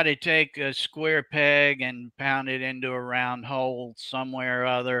try to take a square peg and pound it into a round hole somewhere or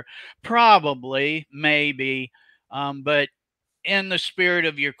other? Probably, maybe. But in the spirit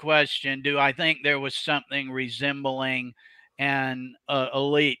of your question, do I think there was something resembling an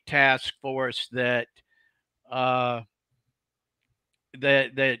elite task force that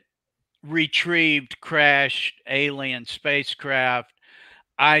that retrieved crashed alien spacecraft?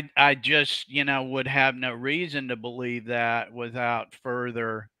 I just, you know, would have no reason to believe that without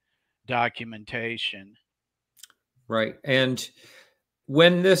further documentation. Right. And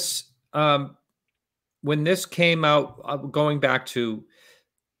when this came out, going back to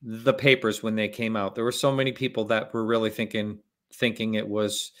the papers when they came out, there were so many people that were really thinking it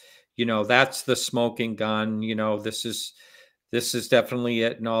was, you know, that's the smoking gun, you know, this is definitely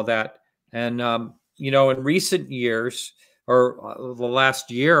it and all that. And you know, in recent years, or the last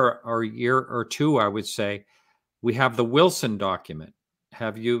year or two, I would say, we have the Wilson document.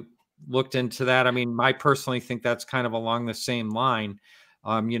 Have you looked into that? I mean, I personally think that's kind of along the same line.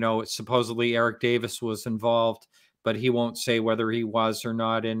 You know, supposedly Eric Davis was involved, but he won't say whether he was or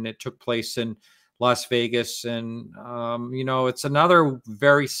not. And it took place in Las Vegas. And, you know, it's another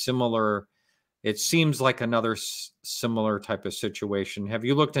very similar, it seems like another similar type of situation. Have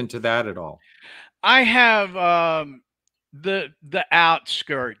you looked into that at all? I have the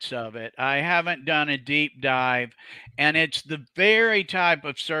outskirts of it. I haven't done a deep dive, and it's the very type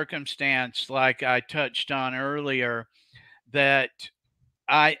of circumstance, like I touched on earlier, that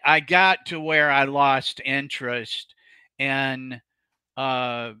I got to where I lost interest in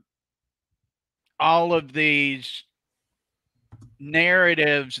all of these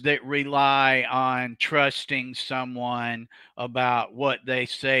narratives that rely on trusting someone about what they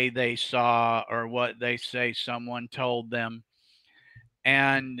say they saw or what they say someone told them.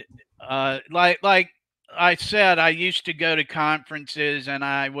 And like I said, I used to go to conferences and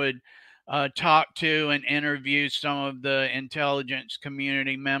I would talk to and interview some of the intelligence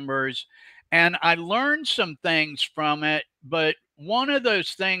community members, and I learned some things from it. But one of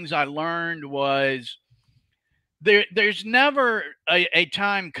those things I learned was there's never a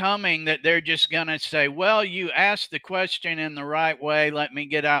time coming that they're just going to say, well, you asked the question in the right way. Let me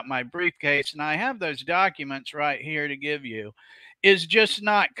get out my briefcase, and I have those documents right here to give you. Is just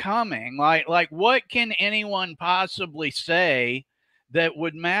not coming. Like what can anyone possibly say that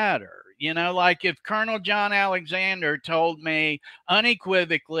would matter? You know, like if Colonel John Alexander told me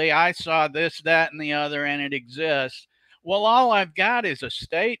unequivocally, I saw this, that, and the other, and it exists. Well, all I've got is a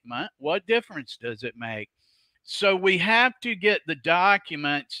statement. What difference does it make? So we have to get the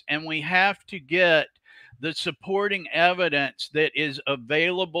documents, and we have to get the supporting evidence that is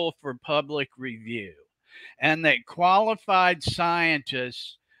available for public review, and that qualified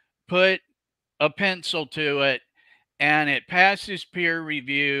scientists put a pencil to it, and it passes peer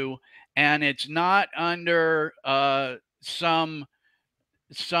review, and it's not under some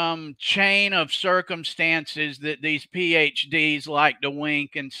chain of circumstances that these PhDs like to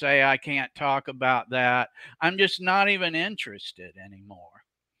wink and say, I can't talk about that. I'm just not even interested anymore.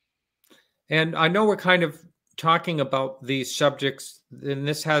 And I know we're kind of talking about these subjects, and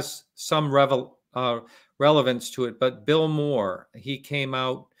this has some relevance to it, but Bill Moore, he came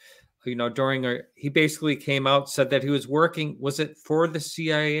out, you know, he basically came out, said that he was working, was it for the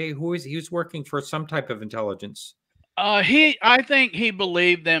CIA? He was working for some type of intelligence. I think he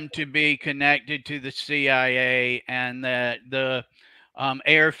believed them to be connected to the CIA, and that the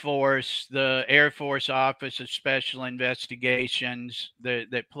Air Force, the Air Force Office of Special Investigations,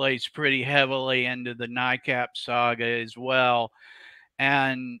 that plays pretty heavily into the NICAP saga as well.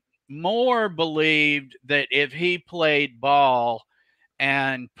 And Moore believed that if he played ball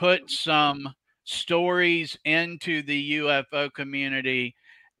and put some stories into the UFO community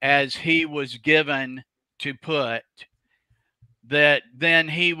as he was given to put, that then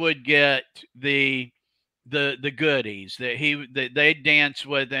he would get the goodies, that they'd dance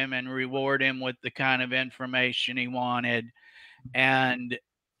with him and reward him with the kind of information he wanted. And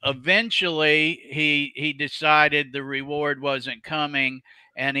eventually he decided the reward wasn't coming,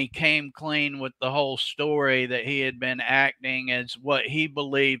 and he came clean with the whole story, that he had been acting as what he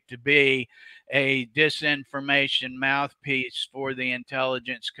believed to be a disinformation mouthpiece for the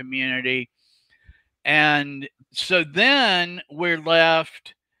intelligence community. And so then we're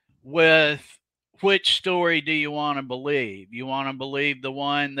left with, which story do you want to believe? You want to believe the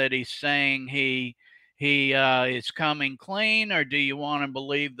one that he's saying he is coming clean, or do you want to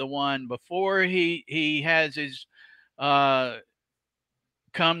believe the one before he has his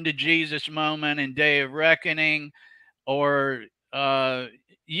come to Jesus moment and day of reckoning? Or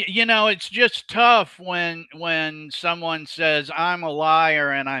you know, it's just tough when someone says, I'm a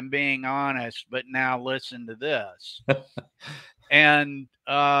liar and I'm being honest, but now listen to this. And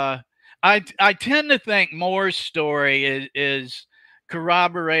I tend to think Moore's story is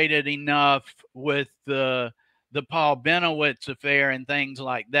corroborated enough with the Paul Benowitz affair and things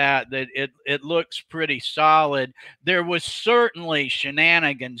like that, that it looks pretty solid. There was certainly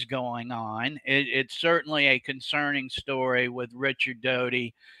shenanigans going on. It's certainly a concerning story with Richard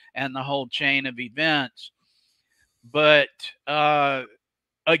Doty and the whole chain of events. But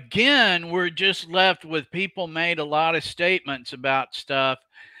again, we're just left with people made a lot of statements about stuff.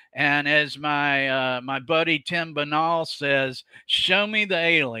 And as my buddy Tim Banal says, show me the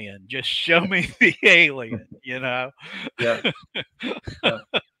alien. Just show me the alien, you know? Yeah.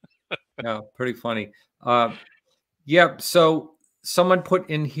 Yeah, pretty funny. Yeah, so someone put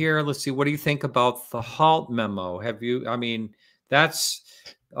in here, let's see, what do you think about the Halt memo? Have you, I mean, that's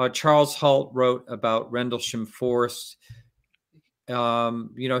Charles Halt wrote about Rendlesham Forest.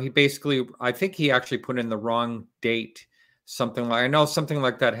 you know, he basically, I think he actually put in the wrong date. Something like, I know something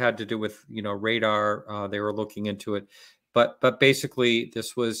like that had to do with, you know, radar. They were looking into it, but basically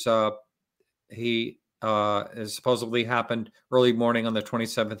this was it supposedly happened early morning on the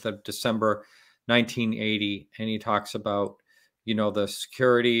 27th of December, 1980, and he talks about, you know, the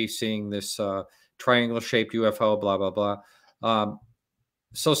security seeing this triangle-shaped UFO, blah blah blah.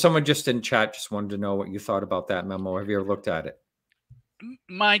 So someone just in chat just wanted to know what you thought about that memo. Have you ever looked at it?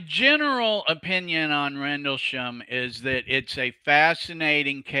 My general opinion on Rendlesham is that it's a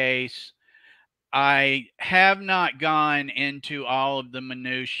fascinating case. I have not gone into all of the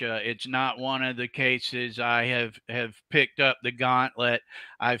minutia. It's not one of the cases I have picked up the gauntlet.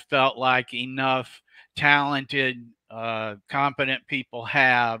 I've felt like enough talented, competent people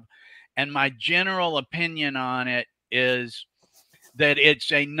have. And my general opinion on it is that it's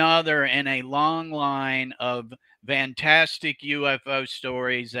another in a long line of fantastic UFO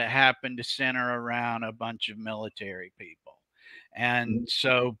stories that happen to center around a bunch of military people. And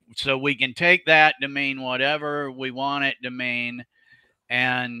so we can take that to mean whatever we want it to mean.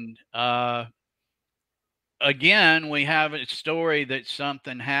 And again, we have a story that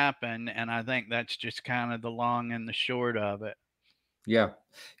something happened, and I think that's just kind of the long and the short of it. Yeah.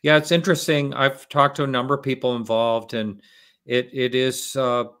 Yeah, it's interesting. I've talked to a number of people involved, and it is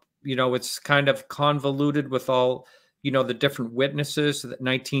you know, it's kind of convoluted with all, you know, the different witnesses. That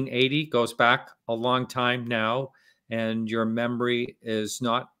 1980 goes back a long time now, and your memory is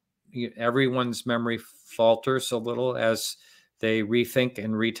not, everyone's memory falters a little as they rethink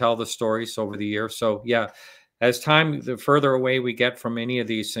and retell the stories over the years. So yeah, as time, the further away we get from any of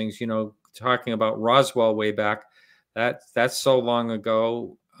these things, you know, talking about Roswell way back, that's so long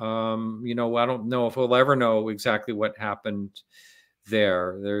ago. You know, I don't know if we'll ever know exactly what happened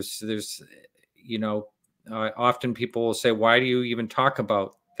there. There's, you know, often people will say, "Why do you even talk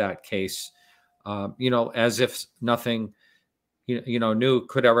about that case?" You know, as if nothing, you know, new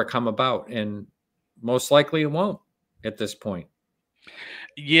could ever come about, and most likely it won't at this point.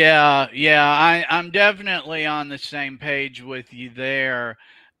 Yeah, I'm definitely on the same page with you there.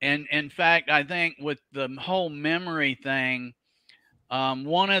 And in fact, I think with the whole memory thing,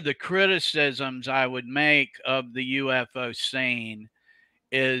 one of the criticisms I would make of the UFO scene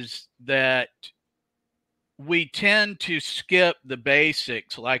is that we tend to skip the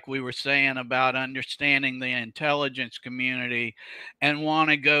basics, like we were saying about understanding the intelligence community, and want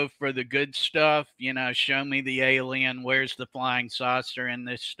to go for the good stuff. You know, show me the alien. Where's the flying saucer in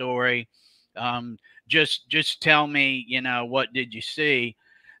this story? Just tell me, you know, what did you see?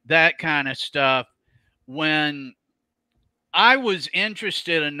 That kind of stuff. When I was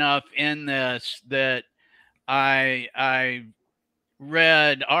interested enough in this that I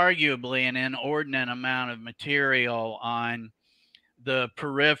read arguably an inordinate amount of material on the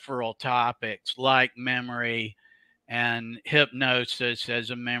peripheral topics like memory and hypnosis as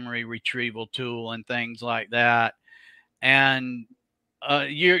a memory retrieval tool and things like that. And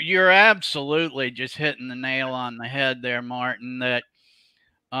you're absolutely just hitting the nail on the head there, Martin. That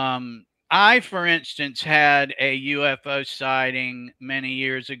I, for instance, had a UFO sighting many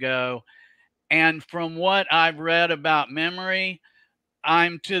years ago, and from what I've read about memory,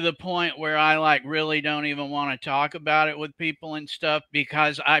 I'm to the point where I like really don't even want to talk about it with people and stuff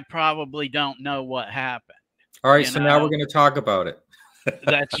because I probably don't know what happened. All right, so now we're going to talk about it.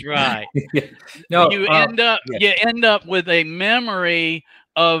 That's right. Yeah. No, you end up with a memory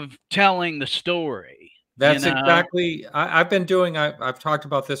of telling the story. That's exactly. I've talked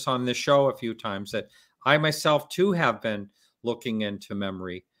about this on this show a few times, that I myself too have been looking into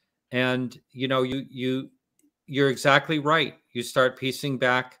memory, and you know, you're exactly right. You start piecing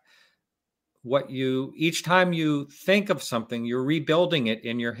back each time you think of something, you're rebuilding it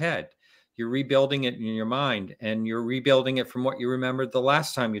in your head. You're rebuilding it in your mind, and you're rebuilding it from what you remembered the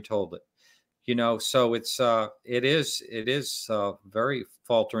last time you told it. You know, so it is very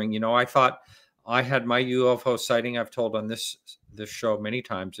faltering. You know, I thought I had my UFO sighting. I've told on this show many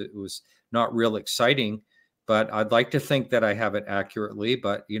times it was not real exciting, but I'd like to think that I have it accurately.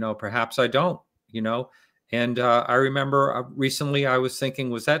 But you know, perhaps I don't. You know, and I remember recently I was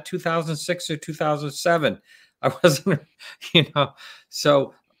thinking, was that 2006 or 2007? I wasn't, you know,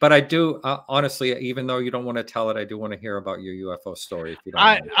 so. But I do, honestly, even though you don't want to tell it, I do want to hear about your UFO story. If you don't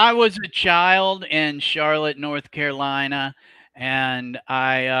mind. I was a child in Charlotte, North Carolina, and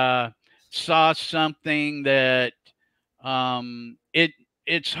I saw something that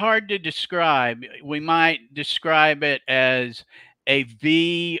it's hard to describe. We might describe it as a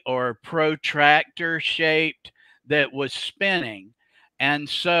V or protractor shaped that was spinning. And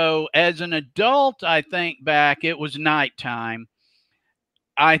so as an adult, I think back, it was nighttime.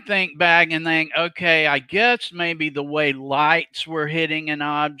 I think back and think, okay, I guess maybe the way lights were hitting an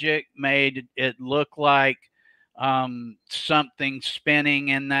object made it look like something spinning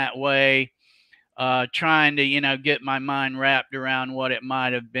in that way, trying to, get my mind wrapped around what it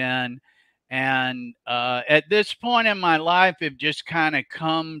might have been. And at this point in my life, I've just kind of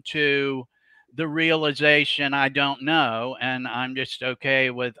come to the realization I don't know. And I'm just okay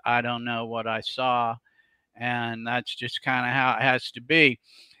with I don't know what I saw. And that's just kind of how it has to be.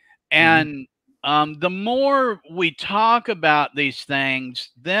 And the more we talk about these things,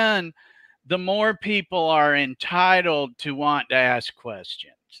 then the more people are entitled to want to ask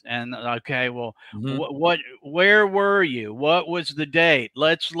questions. And okay, well, where were you? What was the date?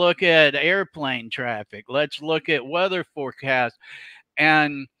 Let's look at airplane traffic. Let's look at weather forecast.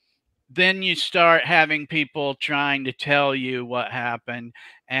 And then you start having people trying to tell you what happened.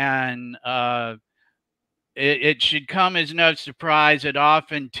 And it should come as no surprise. It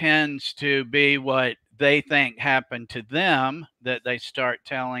often tends to be what they think happened to them that they start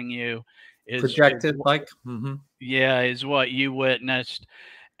telling you is projected, is what you witnessed.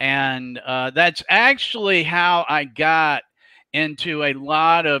 And that's actually how I got into a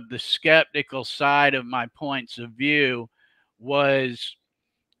lot of the skeptical side of my points of view, was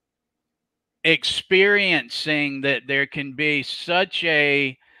experiencing that there can be such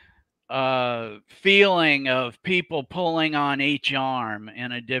a feeling of people pulling on each arm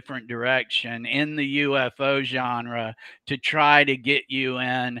in a different direction in the UFO genre to try to get you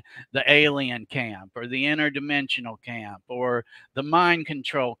in the alien camp or the interdimensional camp or the mind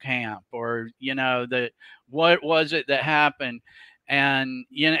control camp, or what was it that happened. And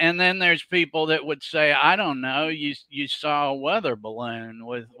and then there's people that would say, I don't know, you saw a weather balloon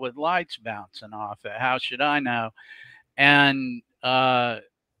with lights bouncing off it, how should I know? And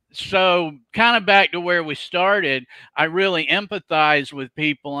so kind of back to where we started, I really empathize with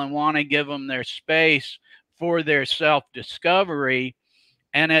people and want to give them their space for their self-discovery.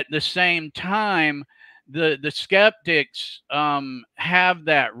 And at the same time, the skeptics have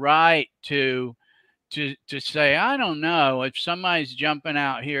that right to say, I don't know, if somebody's jumping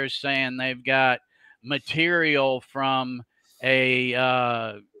out here saying they've got material from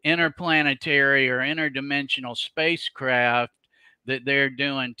a interplanetary or interdimensional spacecraft that they're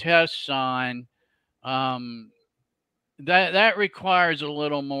doing tests on, that requires a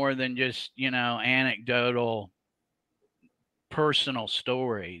little more than just, anecdotal personal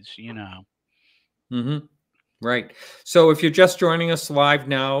stories, Right. So if you're just joining us live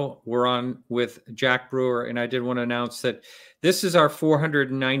now, we're on with Jack Brewer, and I did want to announce that this is our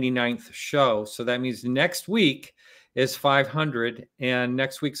 499th show. So that means next week is 500, and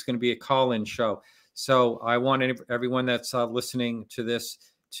next week's going to be a call-in show. So I want everyone that's listening to this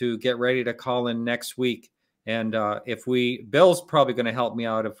to get ready to call in next week. And Bill's probably going to help me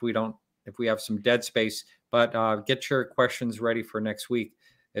out if we have some dead space, but get your questions ready for next week.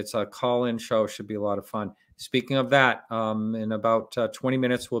 It's a call-in show, should be a lot of fun. Speaking of that, in about 20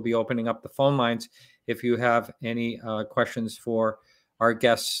 minutes, we'll be opening up the phone lines if you have any questions for our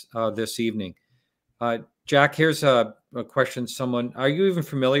guests this evening. Jack, here's a question. Are you even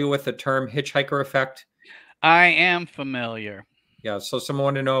familiar with the term hitchhiker effect? I am familiar. Yeah, so someone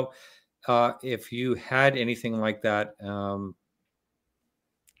wanted to know if you had anything like that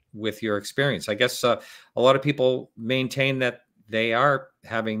with your experience. I guess a lot of people maintain that they are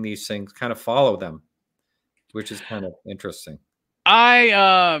having these things kind of follow them, which is kind of interesting.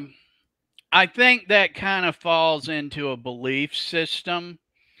 I think that kind of falls into a belief system.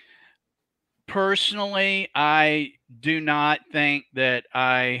 Personally, I do not think that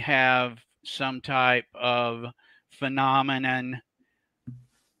I have some type of phenomenon,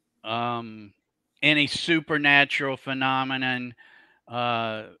 any supernatural phenomenon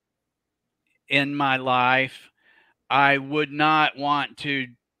in my life. I would not want to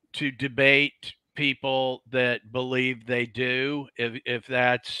debate people that believe they do, if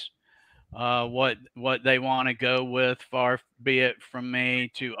that's what they want to go with. Far be it from me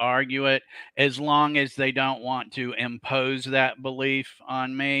to argue it, as long as they don't want to impose that belief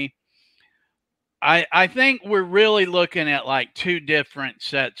on me. I think we're really looking at like two different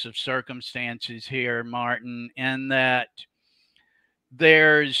sets of circumstances here, Martin, in that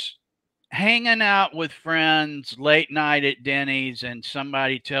there's hanging out with friends late night at Denny's and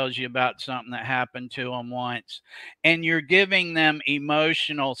somebody tells you about something that happened to them once, and you're giving them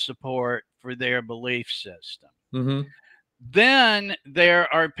emotional support for their belief system. Then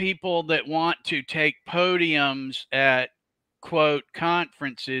there are people that want to take podiums at quote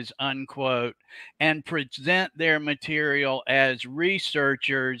conferences unquote and present their material as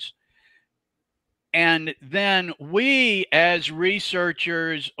researchers And then we, as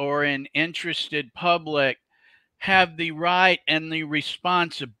researchers or an interested public, have the right and the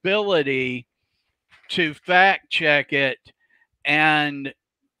responsibility to fact check it and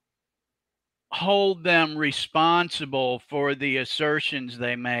hold them responsible for the assertions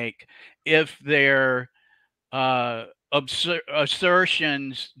they make if their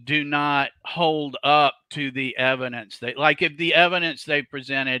assertions do not hold up to the evidence. Like if the evidence they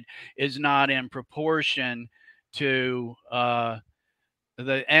presented is not in proportion to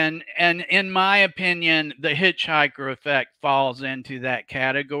and in my opinion, the hitchhiker effect falls into that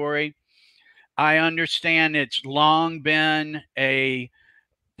category. I understand it's long been a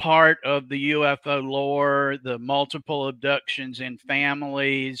part of the UFO lore, the multiple abductions in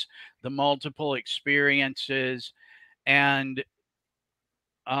families, the multiple experiences. And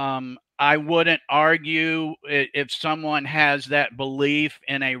I wouldn't argue if someone has that belief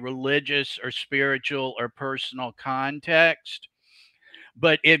in a religious or spiritual or personal context.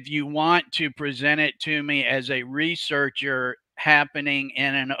 But if you want to present it to me as a researcher happening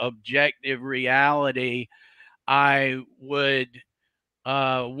in an objective reality, I would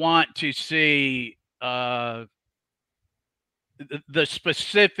want to see the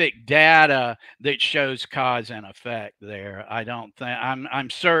specific data that shows cause and effect there. I don't think I'm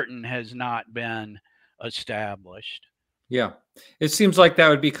certain has not been established. Yeah, it seems like that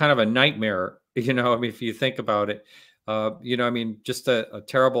would be kind of a nightmare, you know. I mean, if you think about it, you know, I mean, just a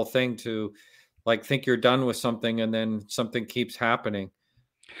terrible thing to like think you're done with something and then something keeps happening.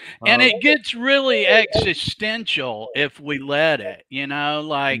 And it gets really existential if we let it, you know,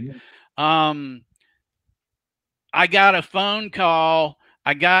 like, I got a phone call.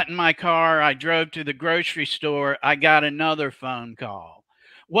 I got in my car. I drove to the grocery store. I got another phone call.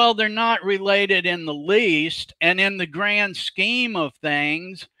 Well, they're not related in the least. And in the grand scheme of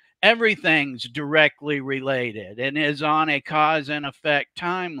things, everything's directly related and is on a cause and effect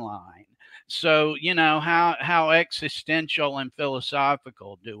timeline. So, you know, how existential and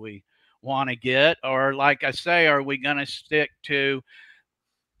philosophical do we want to get? Or, like I say, are we going to stick to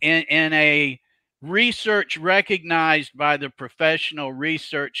in a research recognized by the professional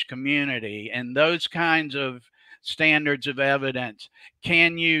research community and those kinds of standards of evidence?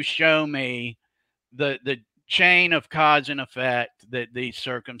 Can you show me the chain of cause and effect that these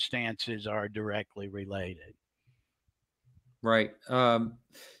circumstances are directly related? Right.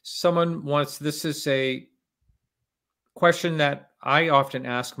 Someone wants, this is a question that I often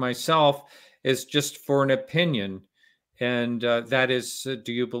ask myself, is just for an opinion. And that is,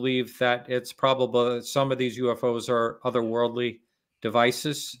 do you believe that it's probable that some of these UFOs are otherworldly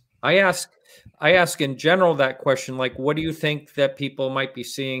devices? I ask in general that question, like, what do you think that people might be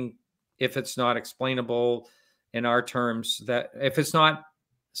seeing if it's not explainable in our terms, that if it's not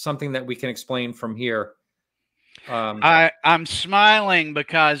something that we can explain from here? I'm smiling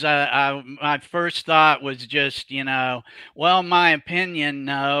because my first thought was just, you know, well, my opinion,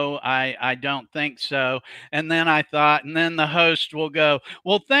 no, I don't think so. And then I thought, and then the host will go,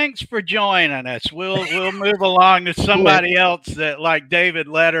 well, thanks for joining us. We'll move along to somebody else that, like David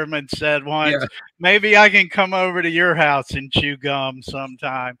Letterman said once, yeah, maybe I can come over to your house and chew gum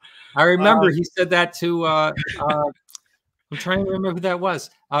sometime. I remember he said that to, I'm trying to remember who that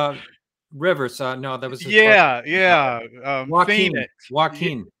was. Rivers, no, that was Joaquin.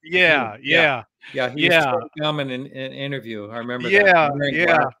 Yeah. He was trying to come in an interview. I remember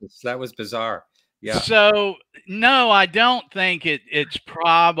that. That was bizarre. Yeah. So no, I don't think it's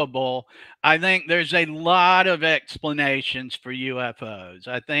probable. I think there's a lot of explanations for UFOs.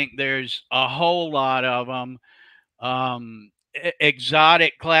 I think there's a whole lot of them.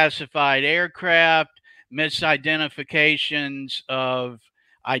 Exotic classified aircraft, misidentifications of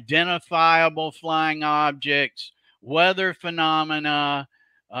identifiable flying objects, weather phenomena,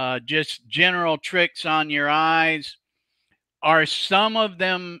 just general tricks on your eyes. Are some of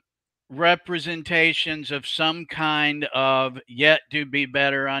them representations of some kind of yet to be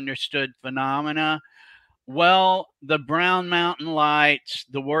better understood phenomena? Well, the Brown Mountain Lights,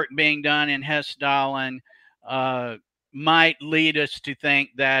 the work being done in Hessdalen, might lead us to think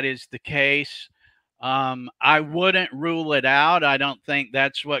that is the case. I wouldn't rule it out. I don't think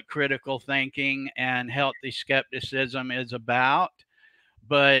that's what critical thinking and healthy skepticism is about.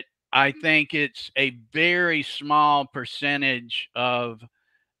 But I think it's a very small percentage of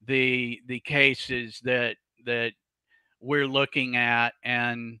the cases that we're looking at,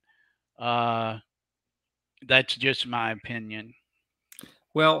 and that's just my opinion.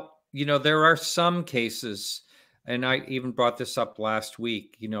 Well, you know, there are some cases, and I even brought this up last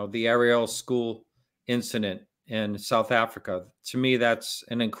week, you know, the Ariel School incident in South Africa. To me, that's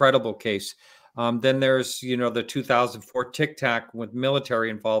an incredible case. Then there's, you know, the 2004 Tic Tac with military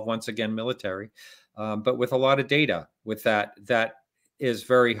involved, once again, military, but with a lot of data with that is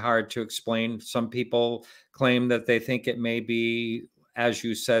very hard to explain. Some people claim that they think it may be, as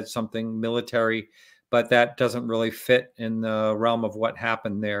you said, something military, but that doesn't really fit in the realm of what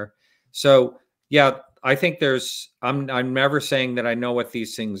happened there. So yeah, I think I'm never saying that I know what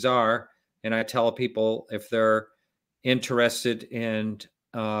these things are. And I tell people if they're interested in,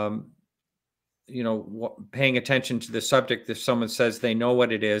 you know, paying attention to the subject, if someone says they know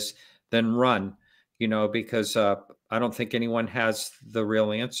what it is, then run, you know, because I don't think anyone has the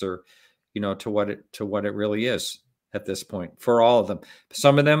real answer, you know, to what it really is at this point for all of them.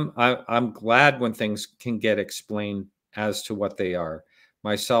 Some of them, I'm glad when things can get explained as to what they are.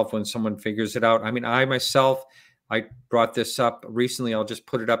 Myself, when someone figures it out. I mean, I brought this up recently. I'll just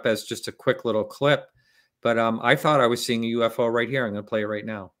put it up as just a quick little clip. But I thought I was seeing a UFO right here. I'm going to play it right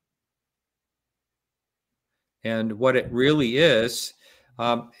now. And what it really is,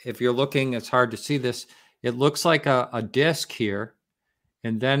 if you're looking, it's hard to see this. It looks like a disc here.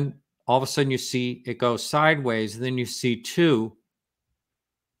 And then all of a sudden you see it goes sideways. And then you see two.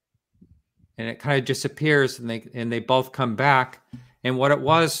 And it kind of disappears. And they both come back. And what it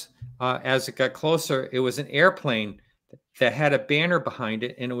was, as it got closer, it was an airplane that had a banner behind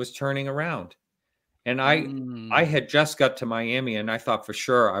it. And it was turning around. And I had just got to Miami. And I thought for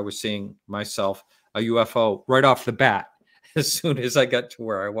sure I was seeing myself a UFO right off the bat as soon as I got to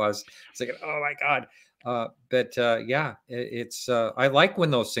where I was. It's like, oh my God. Yeah, it's I like when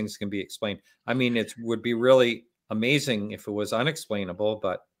those things can be explained. I mean, it would be really amazing if it was unexplainable,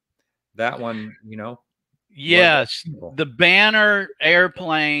 but that one, you know. Yes, the banner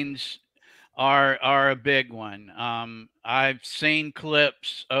airplanes are a big one. I've seen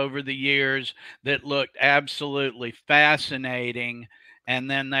clips over the years that looked absolutely fascinating, and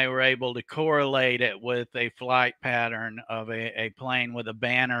then they were able to correlate it with a flight pattern of a plane with a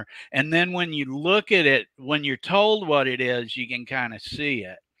banner. And then when you look at it, when you're told what it is, you can kind of see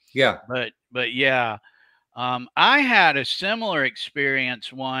it. Yeah. But yeah, I had a similar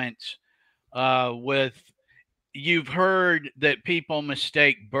experience once with. You've heard that people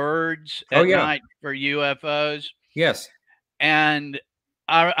mistake birds at night for UFOs. Yes. And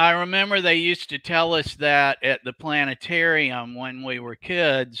I remember they used to tell us that at the planetarium when we were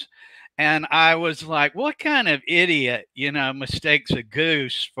kids. And I was like, what kind of idiot, you know, mistakes a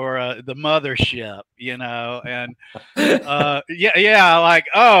goose for the mothership, you know? And yeah, like,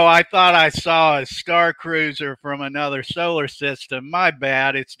 oh, I thought I saw a star cruiser from another solar system. My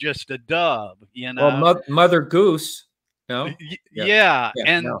bad. It's just a dove, you know? Well, Mother Goose. No? Yeah.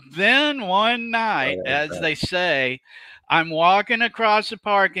 And then one night, as they say, I'm walking across the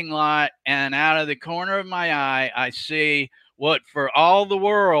parking lot, and out of the corner of my eye, I see what for all the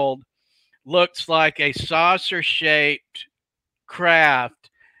world looks like a saucer-shaped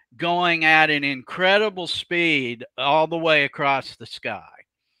craft going at an incredible speed all the way across the sky.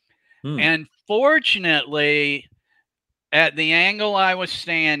 And fortunately, at the angle I was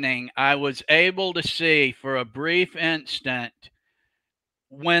standing, I was able to see for a brief instant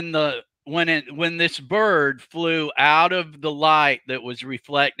when this bird flew out of the light that was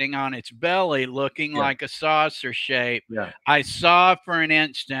reflecting on its belly, looking like a saucer shape. I saw for an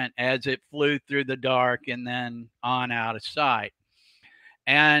instant as it flew through the dark and then on out of sight.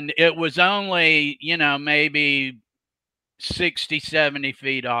 And it was only, you know, maybe 60, 70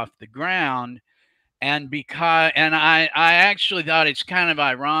 feet off the ground. And I actually thought it's kind of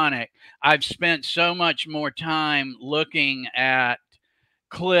ironic. I've spent so much more time looking at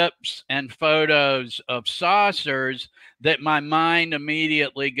clips and photos of saucers that my mind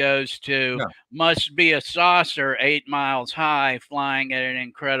immediately goes to must be a saucer 8 miles high flying at an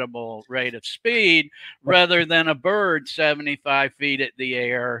incredible rate of speed rather than a bird 75 feet at the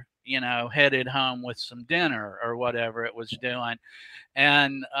air, you know, headed home with some dinner or whatever it was doing.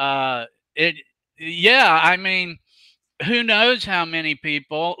 And I mean, who knows how many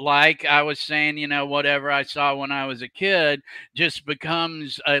people, like I was saying, you know, whatever I saw when I was a kid just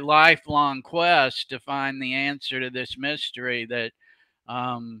becomes a lifelong quest to find the answer to this mystery that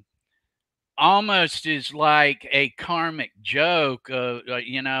almost is like a karmic joke,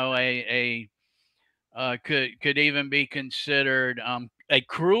 you know, could even be considered a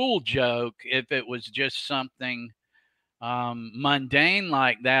cruel joke if it was just something mundane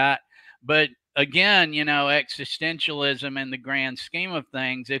like that. But again, you know, existentialism in the grand scheme of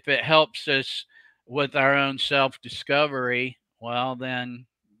things, if it helps us with our own self-discovery, well, then,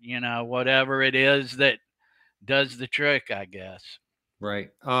 you know, whatever it is that does the trick, I guess. Right.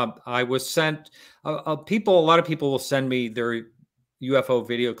 I was sent a lot of people will send me their UFO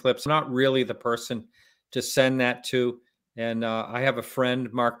video clips. I'm not really the person to send that to. And I have a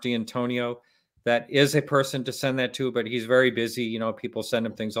friend, Mark D'Antonio, that is a person to send that to, but he's very busy. You know, people send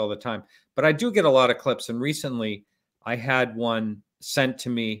him things all the time. But I do get a lot of clips. And recently I had one sent to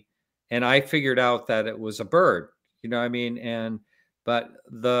me and I figured out that it was a bird, you know what I mean? But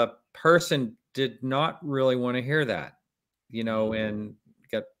the person did not really want to hear that, you know, and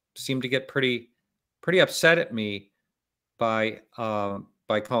seemed to get pretty upset at me by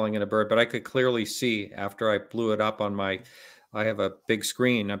calling it a bird. But I could clearly see after I blew it up on I have a big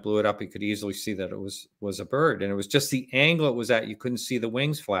screen. I blew it up. You could easily see that it was a bird, and it was just the angle it was at. You couldn't see the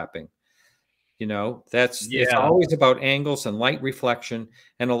wings flapping. You know, it's always about angles and light reflection.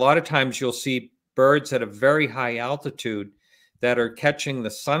 And a lot of times you'll see birds at a very high altitude that are catching the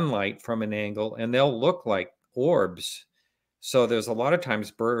sunlight from an angle, and they'll look like orbs. So there's a lot of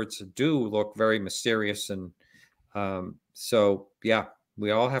times birds do look very mysterious. And so, yeah, we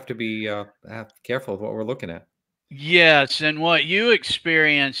all have to be careful of what we're looking at. Yes, and what you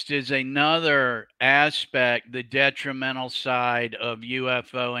experienced is another aspect, the detrimental side of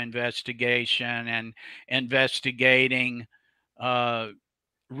UFO investigation and investigating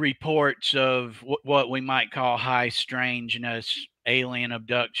reports of what we might call high strangeness, alien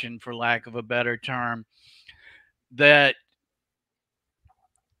abduction, for lack of a better term, that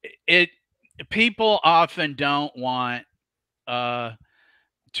people often don't want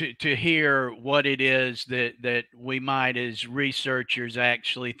to hear what it is that we might as researchers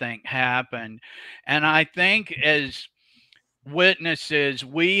actually think happened. And I think as witnesses,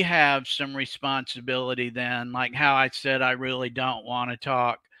 we have some responsibility then, like how I said, I really don't want to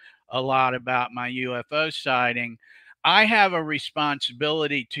talk a lot about my UFO sighting. I have a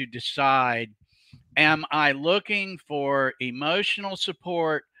responsibility to decide, am I looking for emotional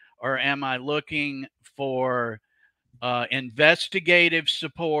support or am I looking for investigative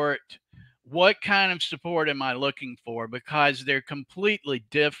support? What kind of support am I looking for? Because they're completely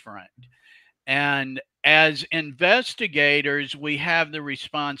different. And as investigators, we have the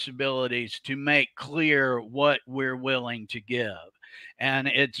responsibilities to make clear what we're willing to give. And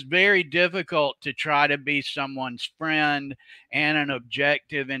it's very difficult to try to be someone's friend and an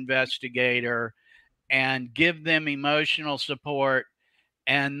objective investigator and give them emotional support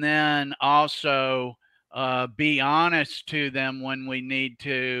and then also be honest to them when we need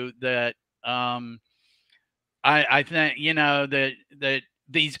to, that I think, you know, that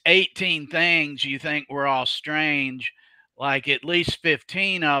these 18 things you think were all strange, like at least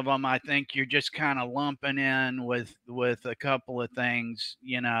 15 of them, I think you're just kind of lumping in with a couple of things,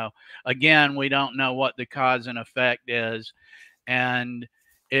 you know. Again, we don't know what the cause and effect is. And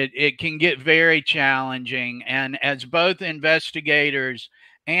it can get very challenging. And as both investigators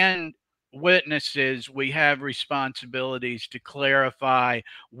and witnesses, we have responsibilities to clarify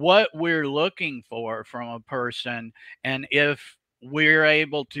what we're looking for from a person and if we're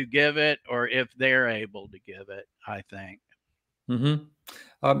able to give it or if they're able to give it, I think.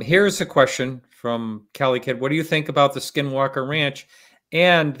 Here's a question from Kelly Kidd. What do you think about the Skinwalker Ranch?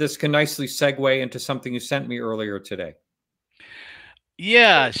 And this can nicely segue into something you sent me earlier today.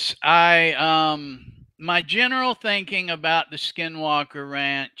 Yes, my general thinking about the Skinwalker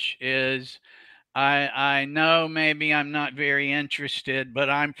Ranch is I know maybe I'm not very interested, but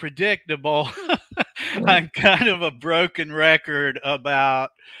I'm predictable. I'm kind of a broken record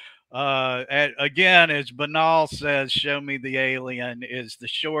about again, as Banal says, show me the alien is the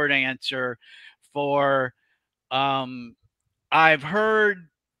short answer for I've heard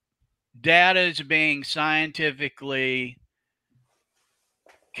data is being scientifically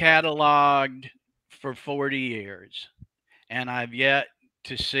cataloged for 40 years, and I've yet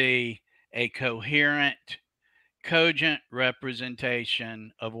to see a coherent, cogent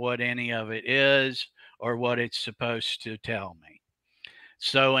representation of what any of it is or what it's supposed to tell me.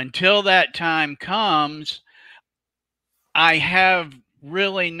 So until that time comes, I have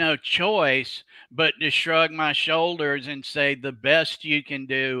really no choice but to shrug my shoulders and say the best you can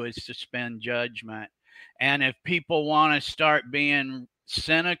do is suspend judgment. And if people want to start being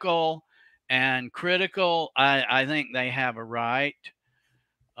cynical and critical, I think they have a right.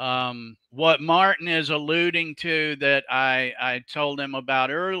 What Martin is alluding to that I told him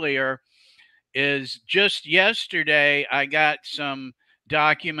about earlier is just yesterday I got some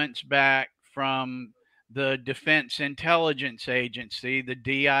documents back from the Defense Intelligence Agency, the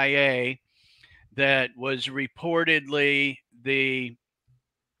DIA, that was reportedly the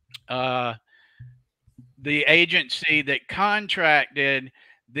agency that contracted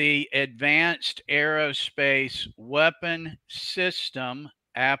the Advanced Aerospace Weapon System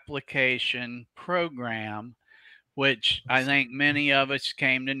Application Program, which I think many of us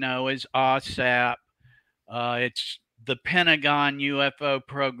came to know as OSAP. It's the Pentagon UFO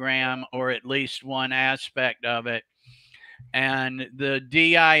program, or at least one aspect of it. And the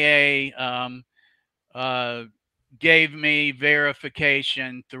DIA gave me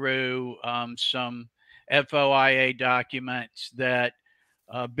verification through some FOIA documents that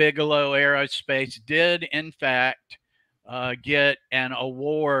Bigelow Aerospace did, in fact, get an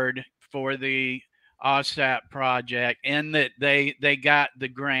award for the OSAP project, and that they got the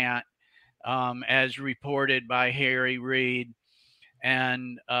grant, as reported by Harry Reid.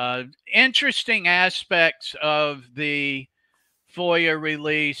 And interesting aspects of the FOIA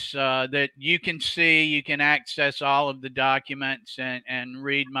release that you can see. You can access all of the documents and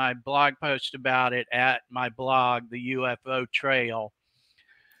read my blog post about it at my blog, the UFO Trail.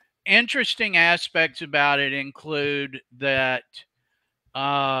 Interesting aspects about it include that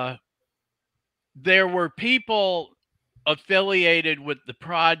there were people affiliated with the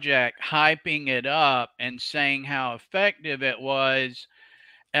project hyping it up and saying how effective it was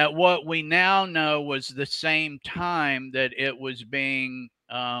at what we now know was the same time that it was being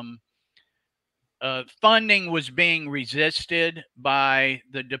funding was being resisted by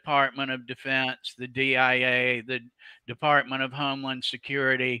the Department of Defense, the DIA, the Department of Homeland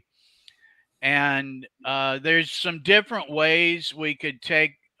Security. And there's some different ways we could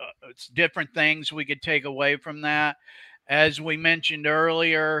take, different things we could take away from that. As we mentioned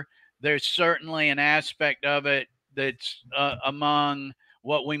earlier, there's certainly an aspect of it that's among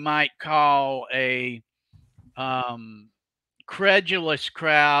what we might call a credulous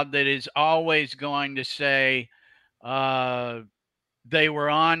crowd that is always going to say they were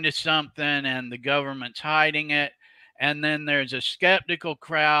on to something and the government's hiding it. And then there's a skeptical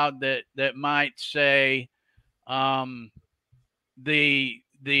crowd that might say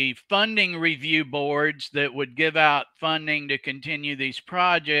the funding review boards that would give out funding to continue these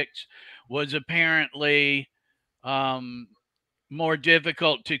projects was apparently more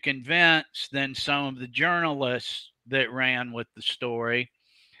difficult to convince than some of the journalists that ran with the story.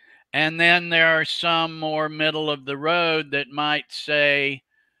 And then there are some more middle of the road that might say,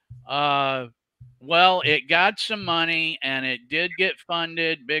 well, it got some money and it did get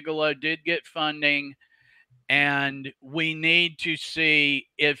funded. Bigelow did get funding, and we need to see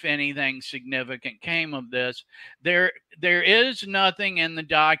if anything significant came of this. There is nothing in the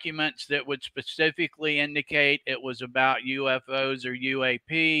documents that would specifically indicate it was about UFOs or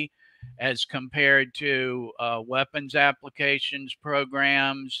UAP as compared to weapons applications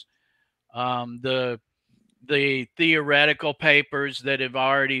programs, the theoretical papers that have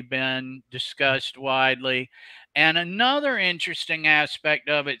already been discussed widely. And another interesting aspect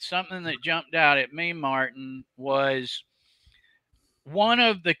of it, something that jumped out at me, Martin, was one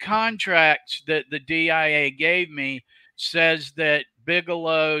of the contracts that the DIA gave me says that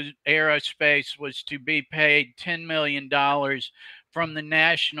Bigelow Aerospace was to be paid $10 million from the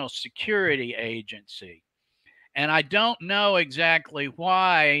National Security Agency. And I don't know exactly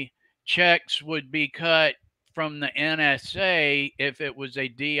why checks would be cut from the NSA if it was a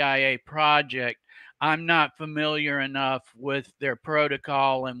DIA project. I'm not familiar enough with their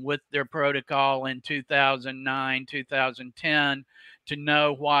protocol and with their protocol in 2009, 2010 to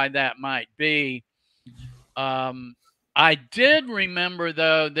know why that might be. I did remember,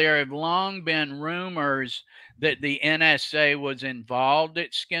 though, there have long been rumors that the NSA was involved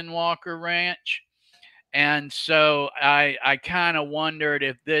at Skinwalker Ranch. And so I kind of wondered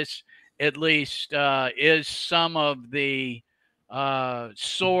if this at least is some of the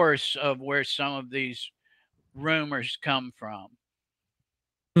source of where some of these rumors come from.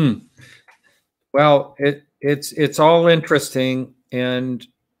 Well, it's all interesting. And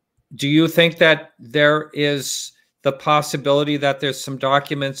do you think that there is the possibility that there's some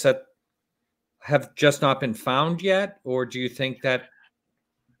documents that have just not been found yet? Or do you think that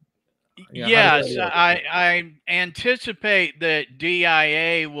yes, I anticipate that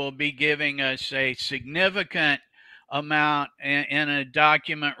DIA will be giving us a significant amount in a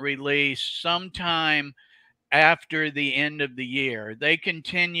document release sometime after the end of the year. They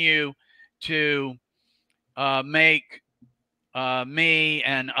continue to make me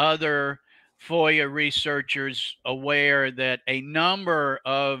and other FOIA researchers aware that a number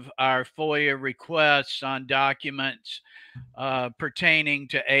of our FOIA requests on documents pertaining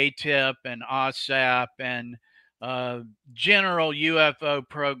to ATIP and OSAP and general UFO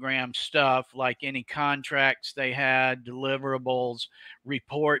program stuff, like any contracts they had, deliverables,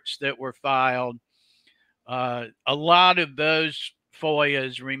 reports that were filed. A lot of those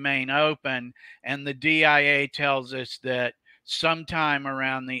FOIAs remain open, and the DIA tells us that sometime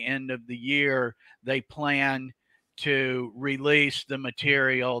around the end of the year, they plan to release the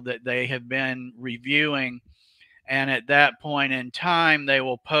material that they have been reviewing. And at that point in time, they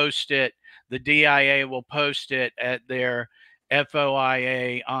will post it. The DIA will post it at their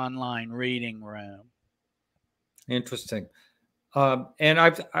FOIA online reading room. Interesting. And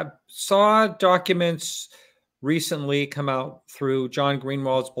I've saw documents recently come out through John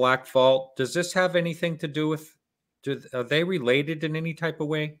Greenwald's Black Vault. Does this have anything to do with? Are they related in any type of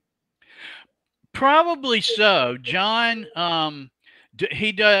way? Probably so. John,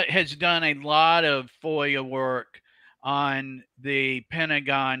 has done a lot of FOIA work on the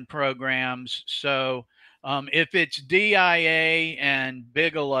Pentagon programs. So if it's DIA and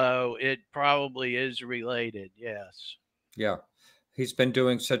Bigelow, it probably is related. Yes. Yeah. He's been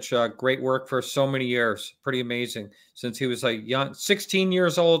doing such great work for so many years. Pretty amazing. Since he was like young, 16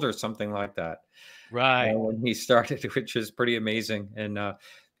 years old or something like that. Right. When he started, which is pretty amazing. And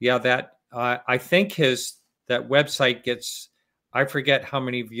yeah, that I think that website gets, I forget how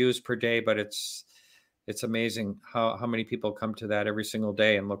many views per day, but it's amazing how many people come to that every single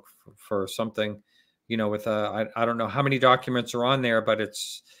day and look for something, you know, with I don't know how many documents are on there, but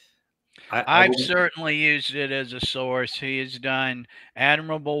it's I've certainly used it as a source. He has done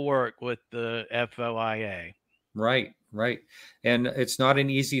admirable work with the FOIA. Right, right. And it's not an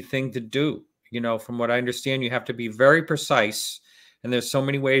easy thing to do. You know, from what I understand, you have to be very precise. And there's so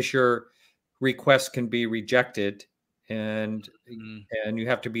many ways your request can be rejected. And you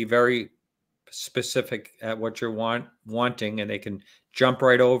have to be very specific at what you're wanting. And they can jump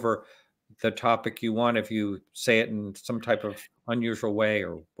right over the topic you want if you say it in some type of unusual way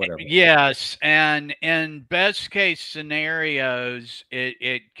or whatever. Yes, and in best case scenarios,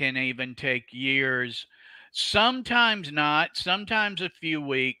 it can even take years. Sometimes not, sometimes a few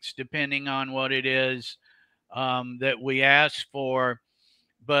weeks, depending on what it is that we ask for.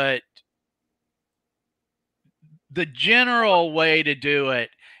 But the general way to do it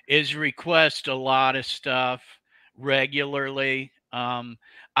is request a lot of stuff regularly.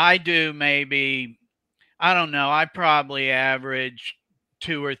 I do maybe, I don't know, I probably average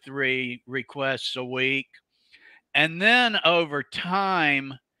 2 or 3 requests a week. And then over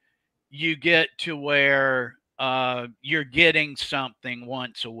time, you get to where you're getting something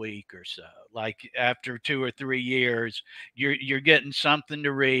once a week or so. Like after 2 or 3 years, you're getting something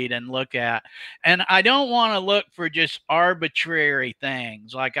to read and look at. And I don't want to look for just arbitrary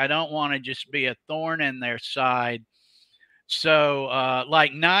things. Like I don't want to just be a thorn in their side. So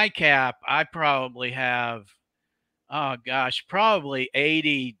like NICAP, I probably have, oh gosh, probably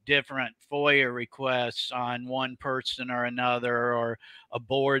 80 different FOIA requests on one person or another, or a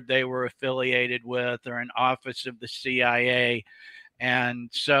board they were affiliated with, or an office of the CIA. And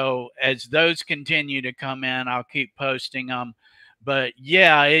so as those continue to come in, I'll keep posting them. But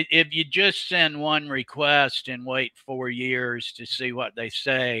yeah, if you just send one request and wait 4 years to see what they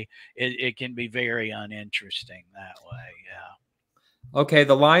say, it can be very uninteresting that way. Yeah. Okay,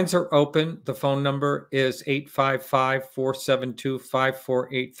 the lines are open. The phone number is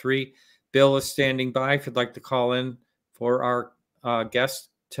 855-472-5483. Bill is standing by if you'd like to call in for our guest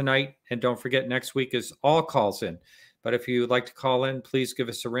tonight. And don't forget, next week is all calls in. But if you'd like to call in, please give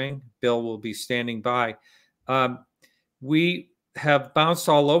us a ring. Bill will be standing by. We have bounced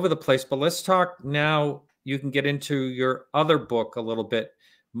all over the place, but let's talk now. You can get into your other book a little bit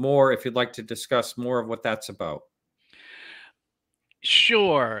more if you'd like to discuss more of what that's about.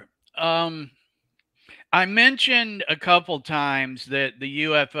 Sure. I mentioned a couple times that the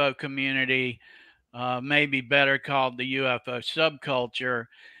UFO community, maybe better called the UFO subculture,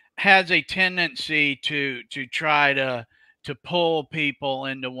 has a tendency to try to pull people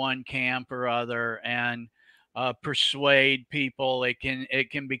into one camp or other and persuade people. It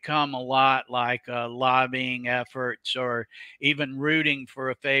can become a lot like lobbying efforts or even rooting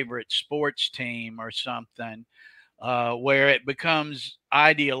for a favorite sports team or something. Where it becomes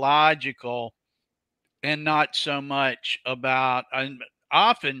ideological and not so much about, and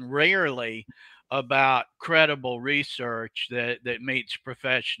often rarely about, credible research that meets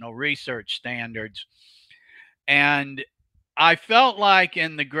professional research standards. And I felt like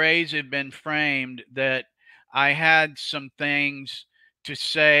in The Grays Have Been Framed that I had some things to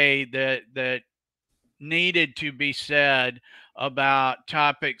say that needed to be said about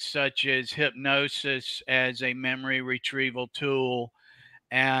topics such as hypnosis as a memory retrieval tool,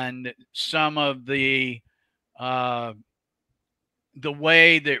 and some of the way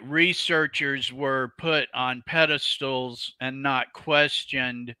that researchers were put on pedestals and not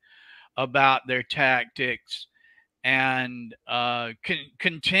questioned about their tactics, and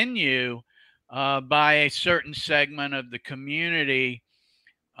continue by a certain segment of the community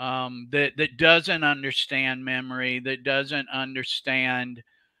that doesn't understand memory, that doesn't understand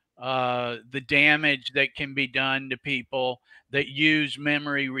the damage that can be done to people that use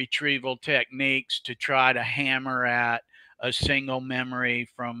memory retrieval techniques to try to hammer at a single memory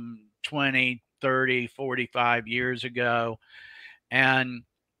from 20, 30, 45 years ago. And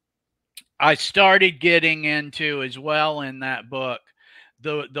I started getting into as well in that book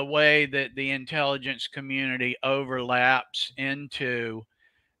the way that the intelligence community overlaps into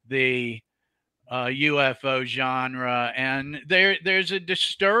the UFO genre, and there's a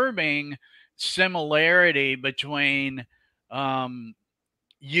disturbing similarity between UFO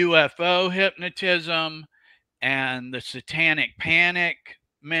hypnotism and the satanic panic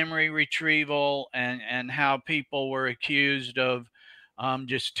memory retrieval, and how people were accused of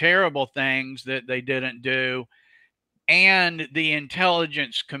just terrible things that they didn't do, and the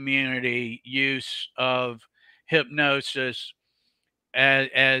intelligence community use of hypnosis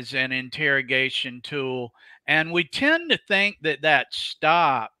as an interrogation tool. And we tend to think that that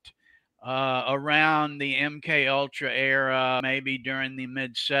stopped around the MK Ultra era, maybe during the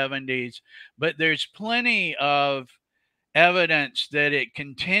mid 70s, but there's plenty of evidence that it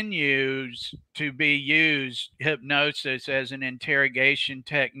continues to be used, hypnosis as an interrogation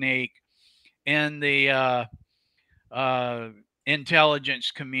technique in the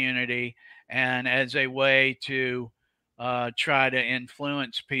intelligence community, and as a way to try to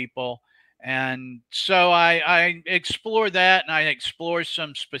influence people. And so I explore that, and I explore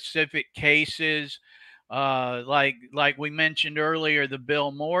some specific cases, like we mentioned earlier, the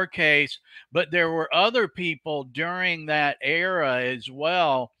Bill Moore case. But there were other people during that era as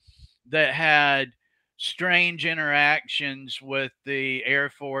well that had strange interactions with the Air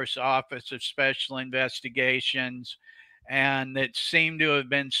Force Office of Special Investigations, and that seemed to have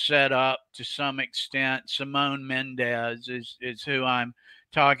been set up to some extent. Simone Mendez is who I'm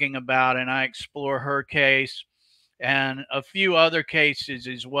talking about, and I explore her case and a few other cases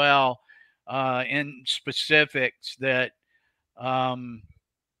as well, in specifics that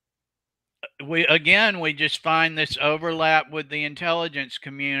we just find this overlap with the intelligence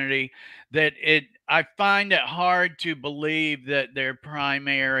community, that I find it hard to believe that their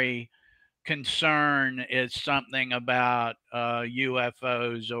primary concern is something about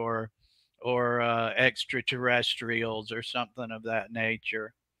UFOs or extraterrestrials or something of that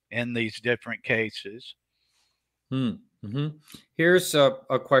nature in these different cases. Mm-hmm. Here's a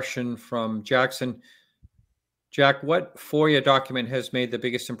question from Jackson. Jack, what FOIA document has made the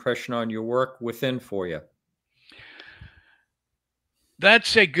biggest impression on your work within FOIA?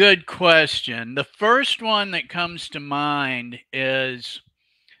 That's a good question. The first one that comes to mind is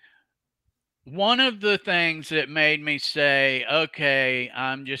one of the things that made me say, okay,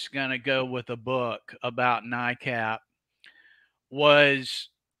 I'm just going to go with a book about NICAP, was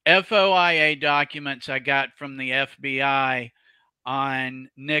FOIA documents I got from the FBI on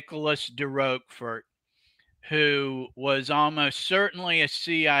Nicholas de Roquefort, who was almost certainly a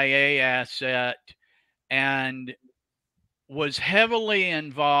CIA asset and was heavily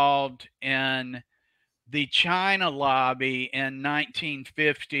involved in the China lobby in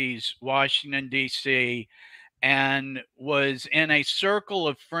 1950s Washington, D.C., and was in a circle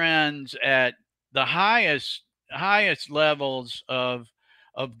of friends at the highest levels of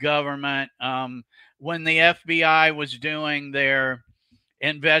government. When the FBI was doing their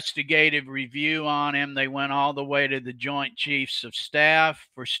investigative review on him, they went all the way to the Joint Chiefs of Staff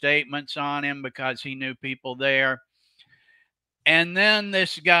for statements on him because he knew people there. And then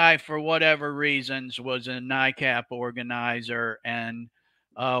this guy, for whatever reasons, was a NICAP organizer and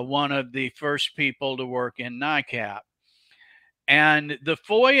one of the first people to work in NICAP. And the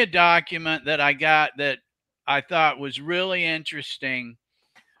FOIA document that I got that I thought was really interesting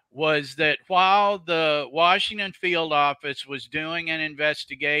was that while the Washington field office was doing an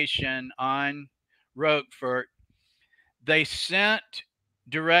investigation on Roquefort, they sent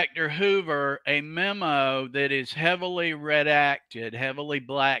Director Hoover a memo that is heavily redacted, heavily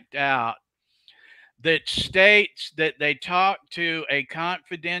blacked out, that states that they talked to a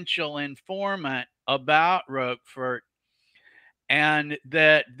confidential informant about Roquefort, and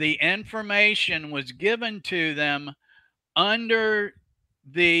that the information was given to them under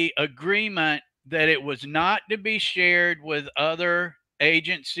the agreement that it was not to be shared with other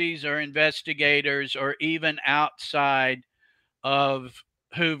agencies or investigators or even outside of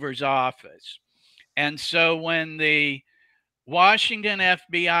Hoover's office. And so when the Washington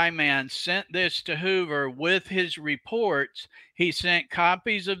FBI man sent this to Hoover with his reports, he sent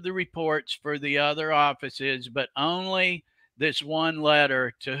copies of the reports for the other offices, but only this one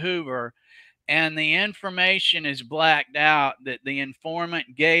letter to Hoover. and the information is blacked out that the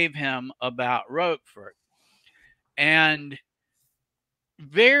informant gave him about Roquefort. And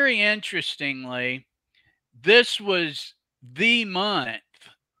very interestingly, this was the month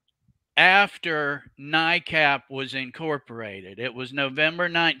after NICAP was incorporated. It was November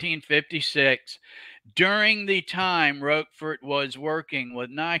 1956, during the time Roquefort was working with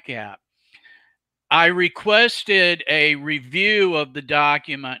NICAP. I requested a review of the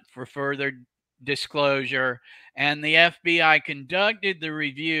document for further disclosure, and the FBI conducted the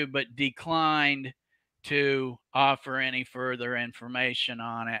review but declined to offer any further information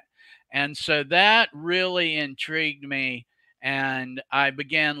on it. And so that really intrigued me, and I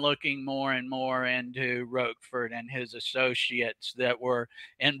began looking more and more into Roquefort and his associates that were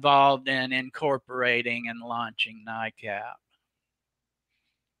involved in incorporating and launching NICAP.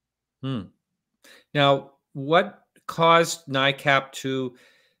 Now, what caused NICAP to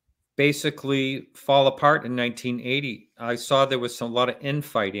basically fall apart in 1980? I saw there was a lot of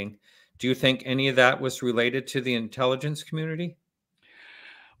infighting. Do you think any of that was related to the intelligence community?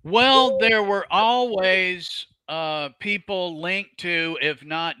 Well, there were always people linked to, if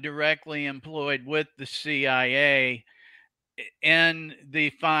not directly employed with the CIA in the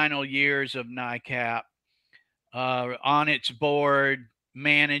final years of NICAP, on its board,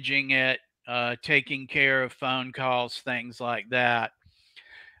 managing it, taking care of phone calls, things like that.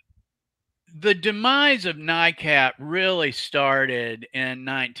 The demise of NICAP really started in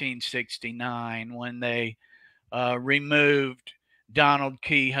 1969 when they removed Donald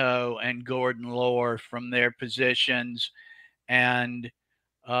Kehoe and Gordon Lohr from their positions, and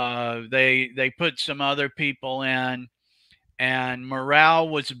they put some other people in, and morale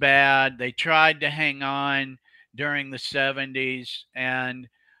was bad. They tried to hang on during the 70s, and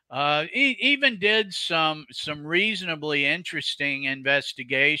even did some reasonably interesting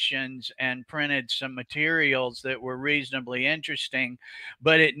investigations and printed some materials that were reasonably interesting,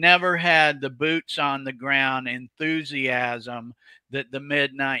 but it never had the boots on the ground enthusiasm that the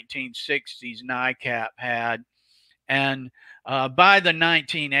mid 1960s NICAP had. And by the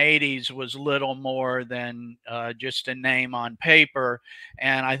 1980s was little more than just a name on paper.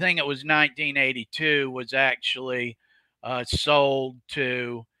 And I think it was 1982 was actually sold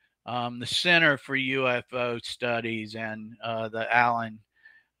to the Center for UFO Studies and the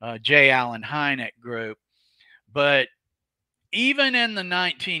J. Allen Hynek group. But even in the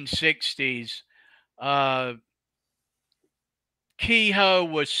 1960s, Kehoe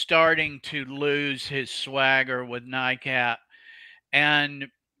was starting to lose his swagger with NICAP. And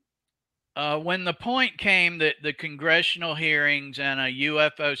when the point came that the congressional hearings and a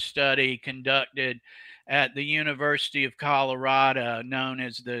UFO study conducted at the University of Colorado, known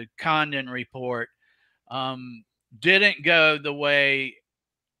as the Condon Report, didn't go the way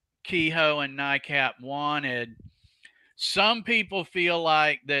Kehoe and NICAP wanted, some people feel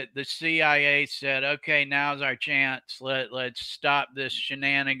like that the CIA said, okay, now's our chance. Let's stop this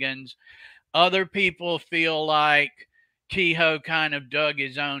shenanigans. Other people feel like Kehoe kind of dug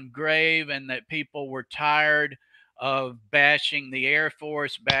his own grave and that people were tired of bashing the Air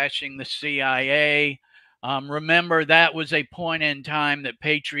Force, bashing the CIA. Remember, that was a point in time that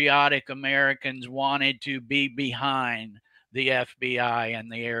patriotic Americans wanted to be behind the FBI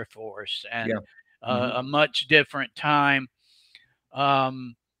and the Air Force, and a much different time. I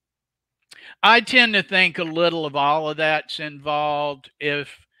tend to think a little of all of that's involved.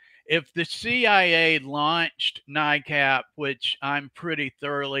 If the CIA launched NICAP, which I'm pretty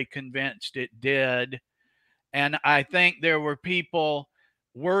thoroughly convinced it did, and I think there were people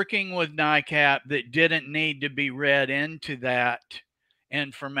working with NICAP that didn't need to be read into that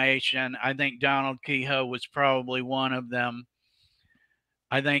information. I think Donald Kehoe was probably one of them.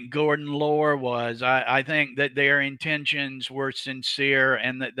 I think Gordon Lohr was. I think that their intentions were sincere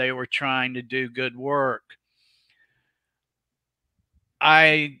and that they were trying to do good work.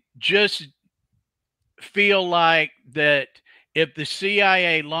 I just feel like that if the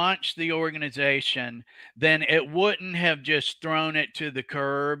CIA launched the organization, then it wouldn't have just thrown it to the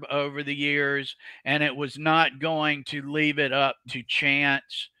curb over the years, and it was not going to leave it up to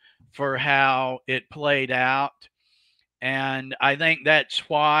chance for how it played out. And I think that's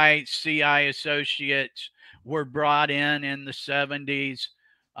why CI associates were brought in the 70s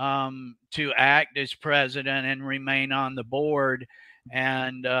to act as president and remain on the board,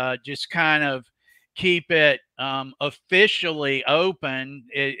 and just kind of keep it officially open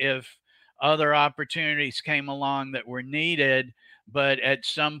if other opportunities came along that were needed. But at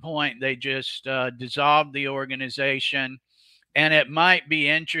some point, they just dissolved the organization. And it might be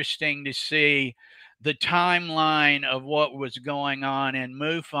interesting to see the timeline of what was going on in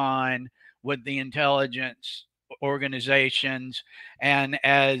MUFON with the intelligence organizations. And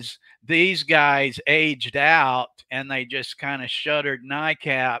as these guys aged out and they just kind of shuttered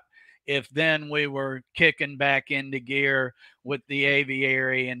NICAP, if then we were kicking back into gear with the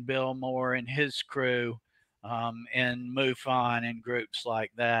aviary and Bill Moore and his crew, and MUFON and groups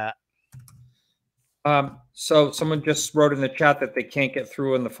like that. So someone just wrote in the chat that they can't get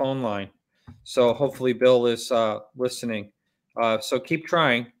through on the phone line. So hopefully Bill is listening. So keep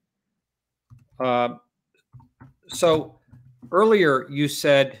trying. So earlier you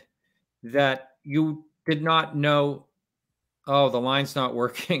said that you did not know. Oh, the line's not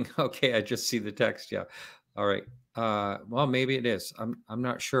working. Okay, I just see the text. Yeah. All right. Well, maybe it is. I'm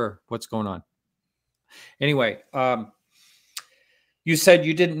not sure what's going on. Anyway, you said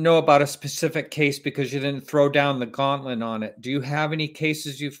you didn't know about a specific case because you didn't throw down the gauntlet on it. Do you have any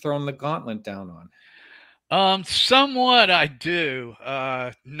cases you've thrown the gauntlet down on? Somewhat I do.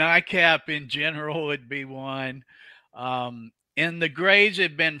 NICAP in general would be one. In the Grays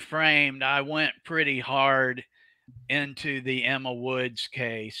Had Been Framed, I went pretty hard into the Emma Woods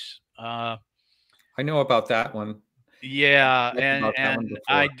case. I know about that one. Yeah, and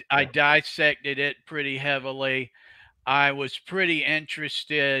I dissected it pretty heavily. I was pretty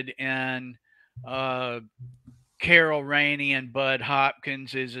interested in Carol Rainey and Bud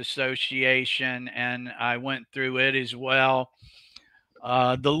Hopkins's association, and I went through it as well.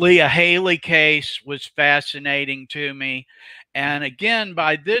 The Leah Haley case was fascinating to me. And again,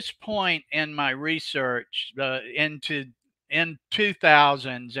 by this point in my research, in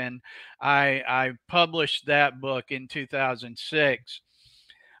 2000s, and I published that book in 2006,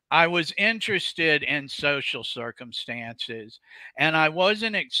 I was interested in social circumstances, and I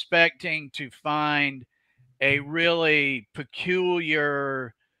wasn't expecting to find a really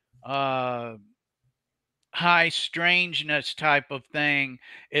peculiar, high strangeness type of thing,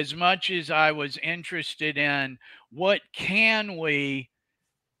 as much as I was interested in what can we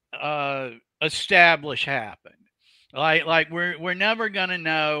establish happened. Like we're never gonna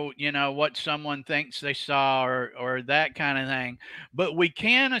know, you know, what someone thinks they saw or that kind of thing, but we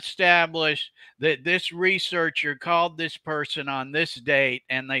can establish that this researcher called this person on this date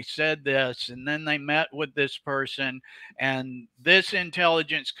and they said this, and then they met with this person, and this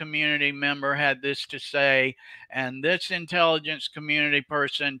intelligence community member had this to say, and this intelligence community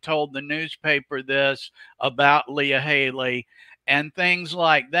person told the newspaper this about Leah Haley, and things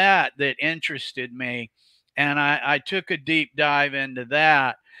like that that interested me. And I took a deep dive into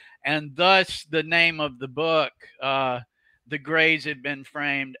that. And thus the name of the book, The Grays Had Been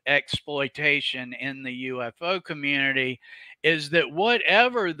Framed, Exploitation in the UFO Community, is that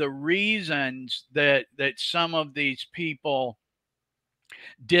whatever the reasons that some of these people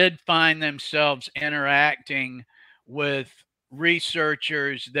did find themselves interacting with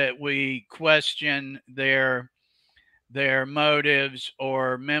researchers that we question their motives,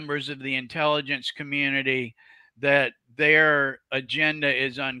 or members of the intelligence community that their agenda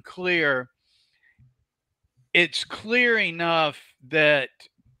is unclear, it's clear enough that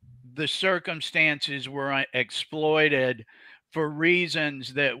the circumstances were exploited for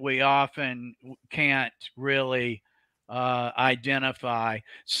reasons that we often can't really identify.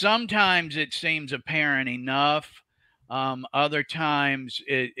 Sometimes it seems apparent enough. Other times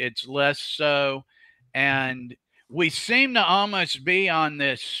it's less so. And we seem to almost be on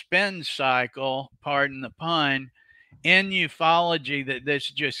this spin cycle, pardon the pun, in ufology, that this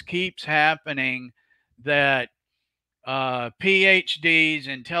just keeps happening, that PhDs,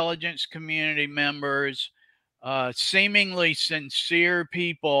 intelligence community members, seemingly sincere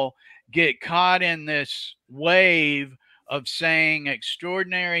people get caught in this wave of saying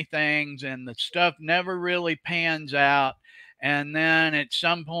extraordinary things, and the stuff never really pans out. And then at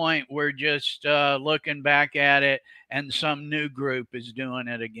some point, we're just looking back at it, and some new group is doing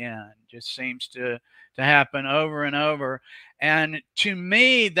it again. Just seems to happen over and over. And to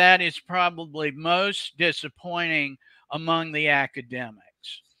me, that is probably most disappointing among the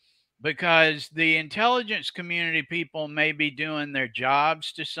academics, because the intelligence community people may be doing their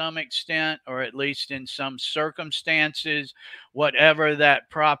jobs to some extent, or at least in some circumstances, whatever that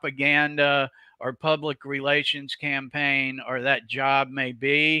propaganda or public relations campaign or that job may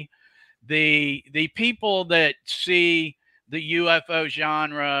be. The people that see the UFO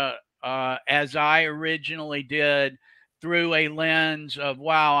genre as I originally did, through a lens of,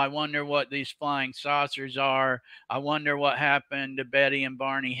 wow, I wonder what these flying saucers are. I wonder what happened to Betty and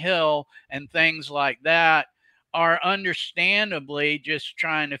Barney Hill, and things like that, are understandably just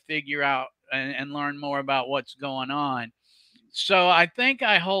trying to figure out and learn more about what's going on. So I think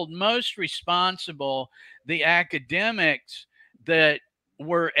I hold most responsible the academics that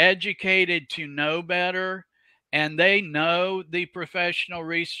were educated to know better, and they know the professional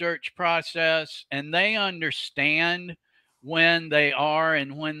research process, and they understand when they are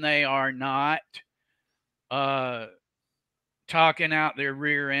and when they are not talking out their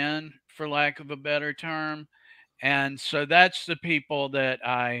rear end, for lack of a better term. And so that's the people that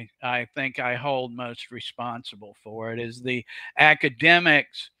I think I hold most responsible for it, is the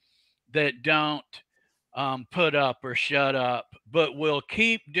academics that don't put up or shut up, but will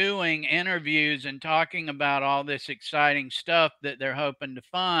keep doing interviews and talking about all this exciting stuff that they're hoping to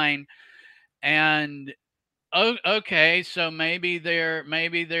find. And okay, so maybe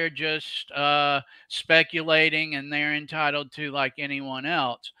they're just speculating, and they're entitled to, like anyone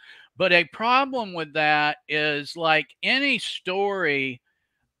else. But a problem with that is, like any story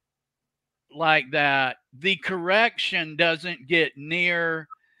like that, the correction doesn't get near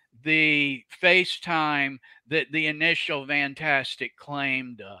the face time that the initial fantastic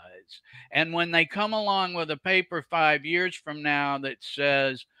claim does. And when they come along with a paper 5 years from now that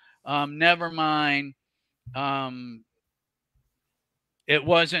says, never mind, it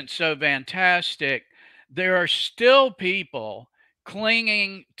wasn't so fantastic, there are still people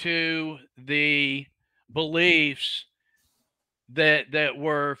clinging to the beliefs that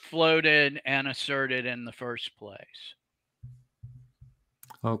were floated and asserted in the first place.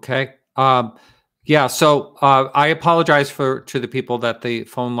 Okay. Yeah. So I apologize to the people that the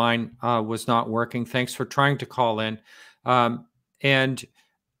phone line was not working. Thanks for trying to call in. And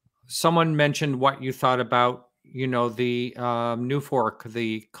someone mentioned what you thought about, the New Fork,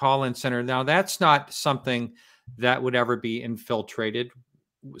 the call-in center. Now, that's not something that would ever be infiltrated,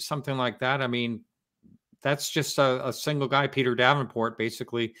 something like that. I mean, that's just a single guy, Peter Davenport,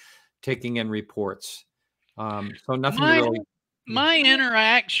 basically taking in reports. So nothing to really... My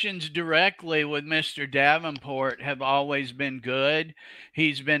interactions directly with Mr. Davenport have always been good.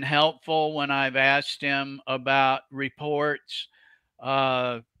 He's been helpful when I've asked him about reports.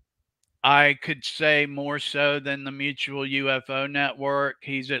 I could say more so than the Mutual UFO Network.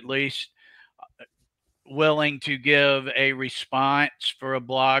 He's at least willing to give a response for a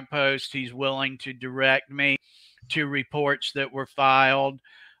blog post. He's willing to direct me to reports that were filed.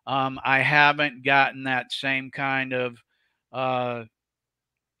 I haven't gotten that same kind of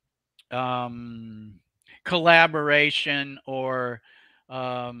collaboration or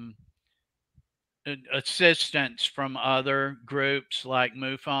assistance from other groups like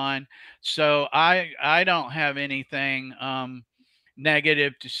MUFON. So I don't have anything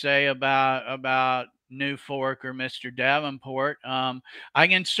negative to say about New Fork or Mr. Davenport. I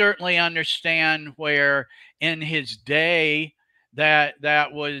can certainly understand where in his day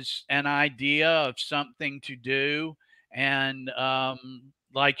that was an idea of something to do. And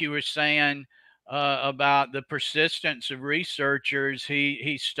like you were saying about the persistence of researchers,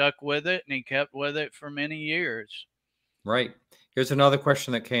 he stuck with it, and he kept with it for many years. Right. Here's another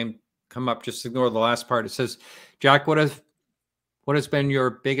question that come up. Just ignore the last part. It says, Jack, what has been your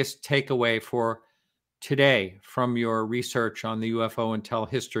biggest takeaway for today from your research on the UFO intel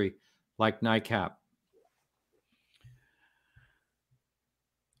history, like NICAP?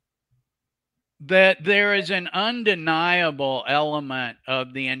 That there is an undeniable element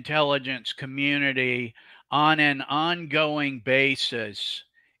of the intelligence community on an ongoing basis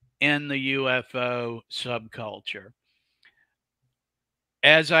in the UFO subculture.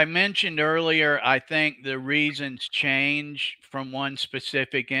 As I mentioned earlier, I think the reasons change from one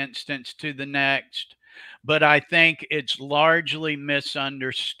specific instance to the next, but I think it's largely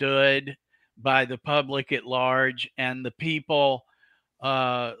misunderstood by the public at large and the people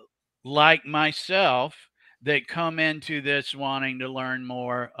like myself that come into this wanting to learn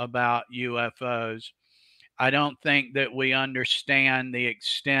more about UFOs. I don't think that we understand the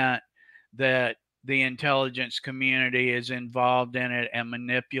extent that the intelligence community is involved in it and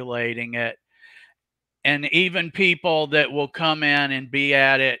manipulating it. And even people that will come in and be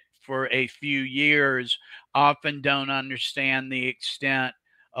at it for a few years often don't understand the extent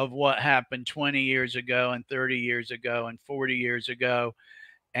of what happened 20 years ago and 30 years ago and 40 years ago,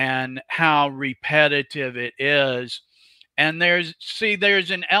 and how repetitive it is. And there's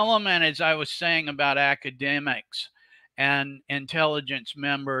an element, as I was saying, about academics and intelligence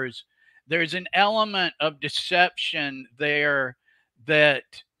members. There's an element of deception there that,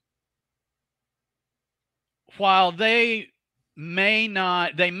 while they may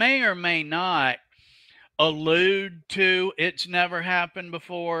or may not allude to it's never happened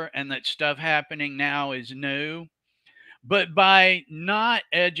before and that stuff happening now is new, but by not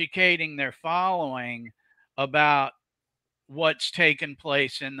educating their following about what's taken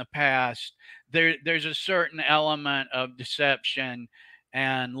place in the past, there's a certain element of deception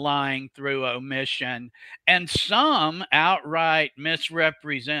and lying through omission, and some outright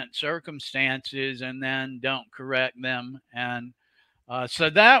misrepresent circumstances and then don't correct them. And so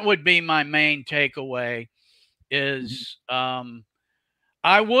that would be my main takeaway is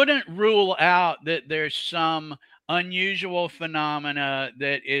I wouldn't rule out that there's some unusual phenomena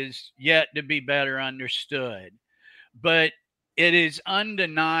that is yet to be better understood. But it is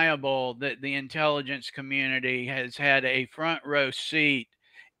undeniable that the intelligence community has had a front row seat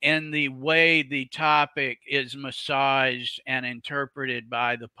in the way the topic is massaged and interpreted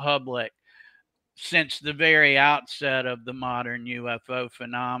by the public since the very outset of the modern UFO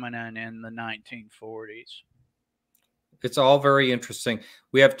phenomenon in the 1940s. It's all very interesting.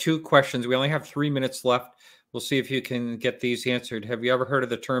 We have 2 questions. We only have 3 minutes left. We'll see if you can get these answered. Have you ever heard of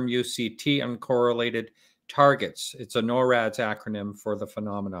the term UCT, uncorrelated targets? It's a NORAD's acronym for the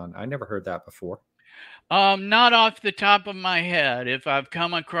phenomenon. I never heard that before. Not off the top of my head. If I've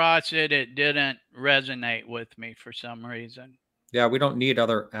come across it, it didn't resonate with me for some reason. Yeah, we don't need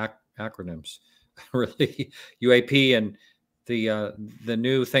other acronyms, really. UAP and the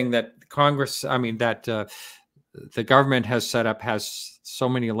new thing that Congress, I mean, that the government has set up has so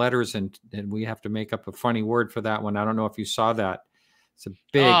many letters, and we have to make up a funny word for that one. I don't know if you saw that. It's a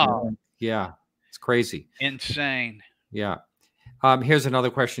big, yeah, it's crazy. Insane. Yeah. Here's another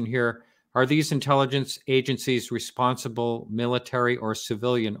question here. Are these intelligence agencies responsible, military or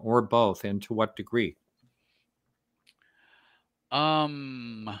civilian, or both, and to what degree? I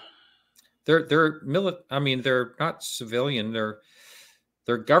mean, they're not civilian,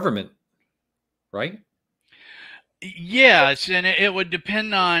 they're government, right? Yes, and it would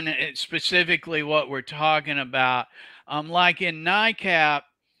depend on specifically what we're talking about. Like in NICAP,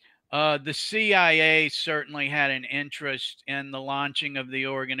 the CIA certainly had an interest in the launching of the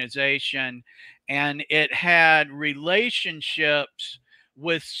organization, and it had relationships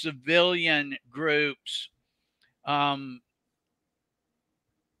with civilian groups. That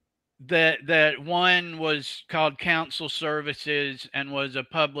one was called Counsel Services and was a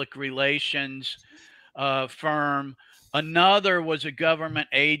public relations firm. Another was a government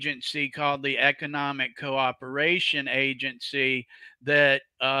agency called the Economic Cooperation Agency that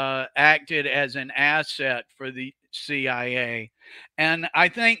acted as an asset for the CIA. And I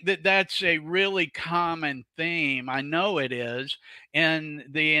think that that's a really common theme. I know it is in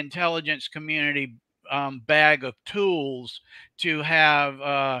the intelligence community bag of tools to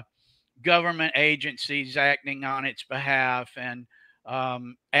have government agencies acting on its behalf and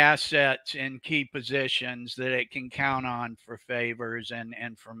assets in key positions that it can count on for favors and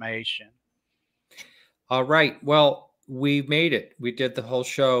information. All right. Well, we made it. We did the whole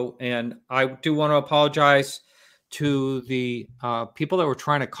show. And I do want to apologize to the people that were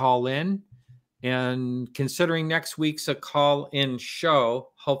trying to call in. And considering next week's a call-in show,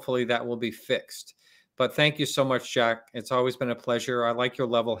 hopefully that will be fixed. But thank you so much, Jack. It's always been a pleasure. I like your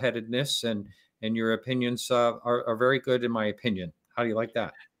level-headedness, and your opinions are very good, in my opinion. How do you like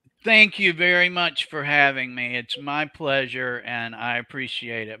that? Thank you very much for having me. It's my pleasure, and I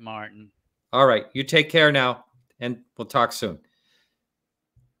appreciate it, Martin. All right. You take care now, and we'll talk soon.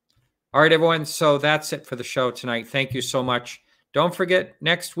 All right, everyone. So that's it for the show tonight. Thank you so much. Don't forget,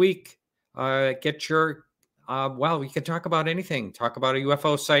 next week, get your, well, we can talk about anything. Talk about a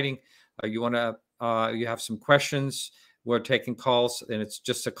UFO sighting. You want to, you have some questions. We're taking calls, and it's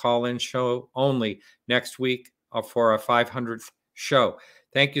just a call-in show only next week for our 500th show.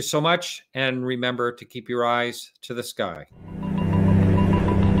 Thank you so much, and remember to keep your eyes to the sky.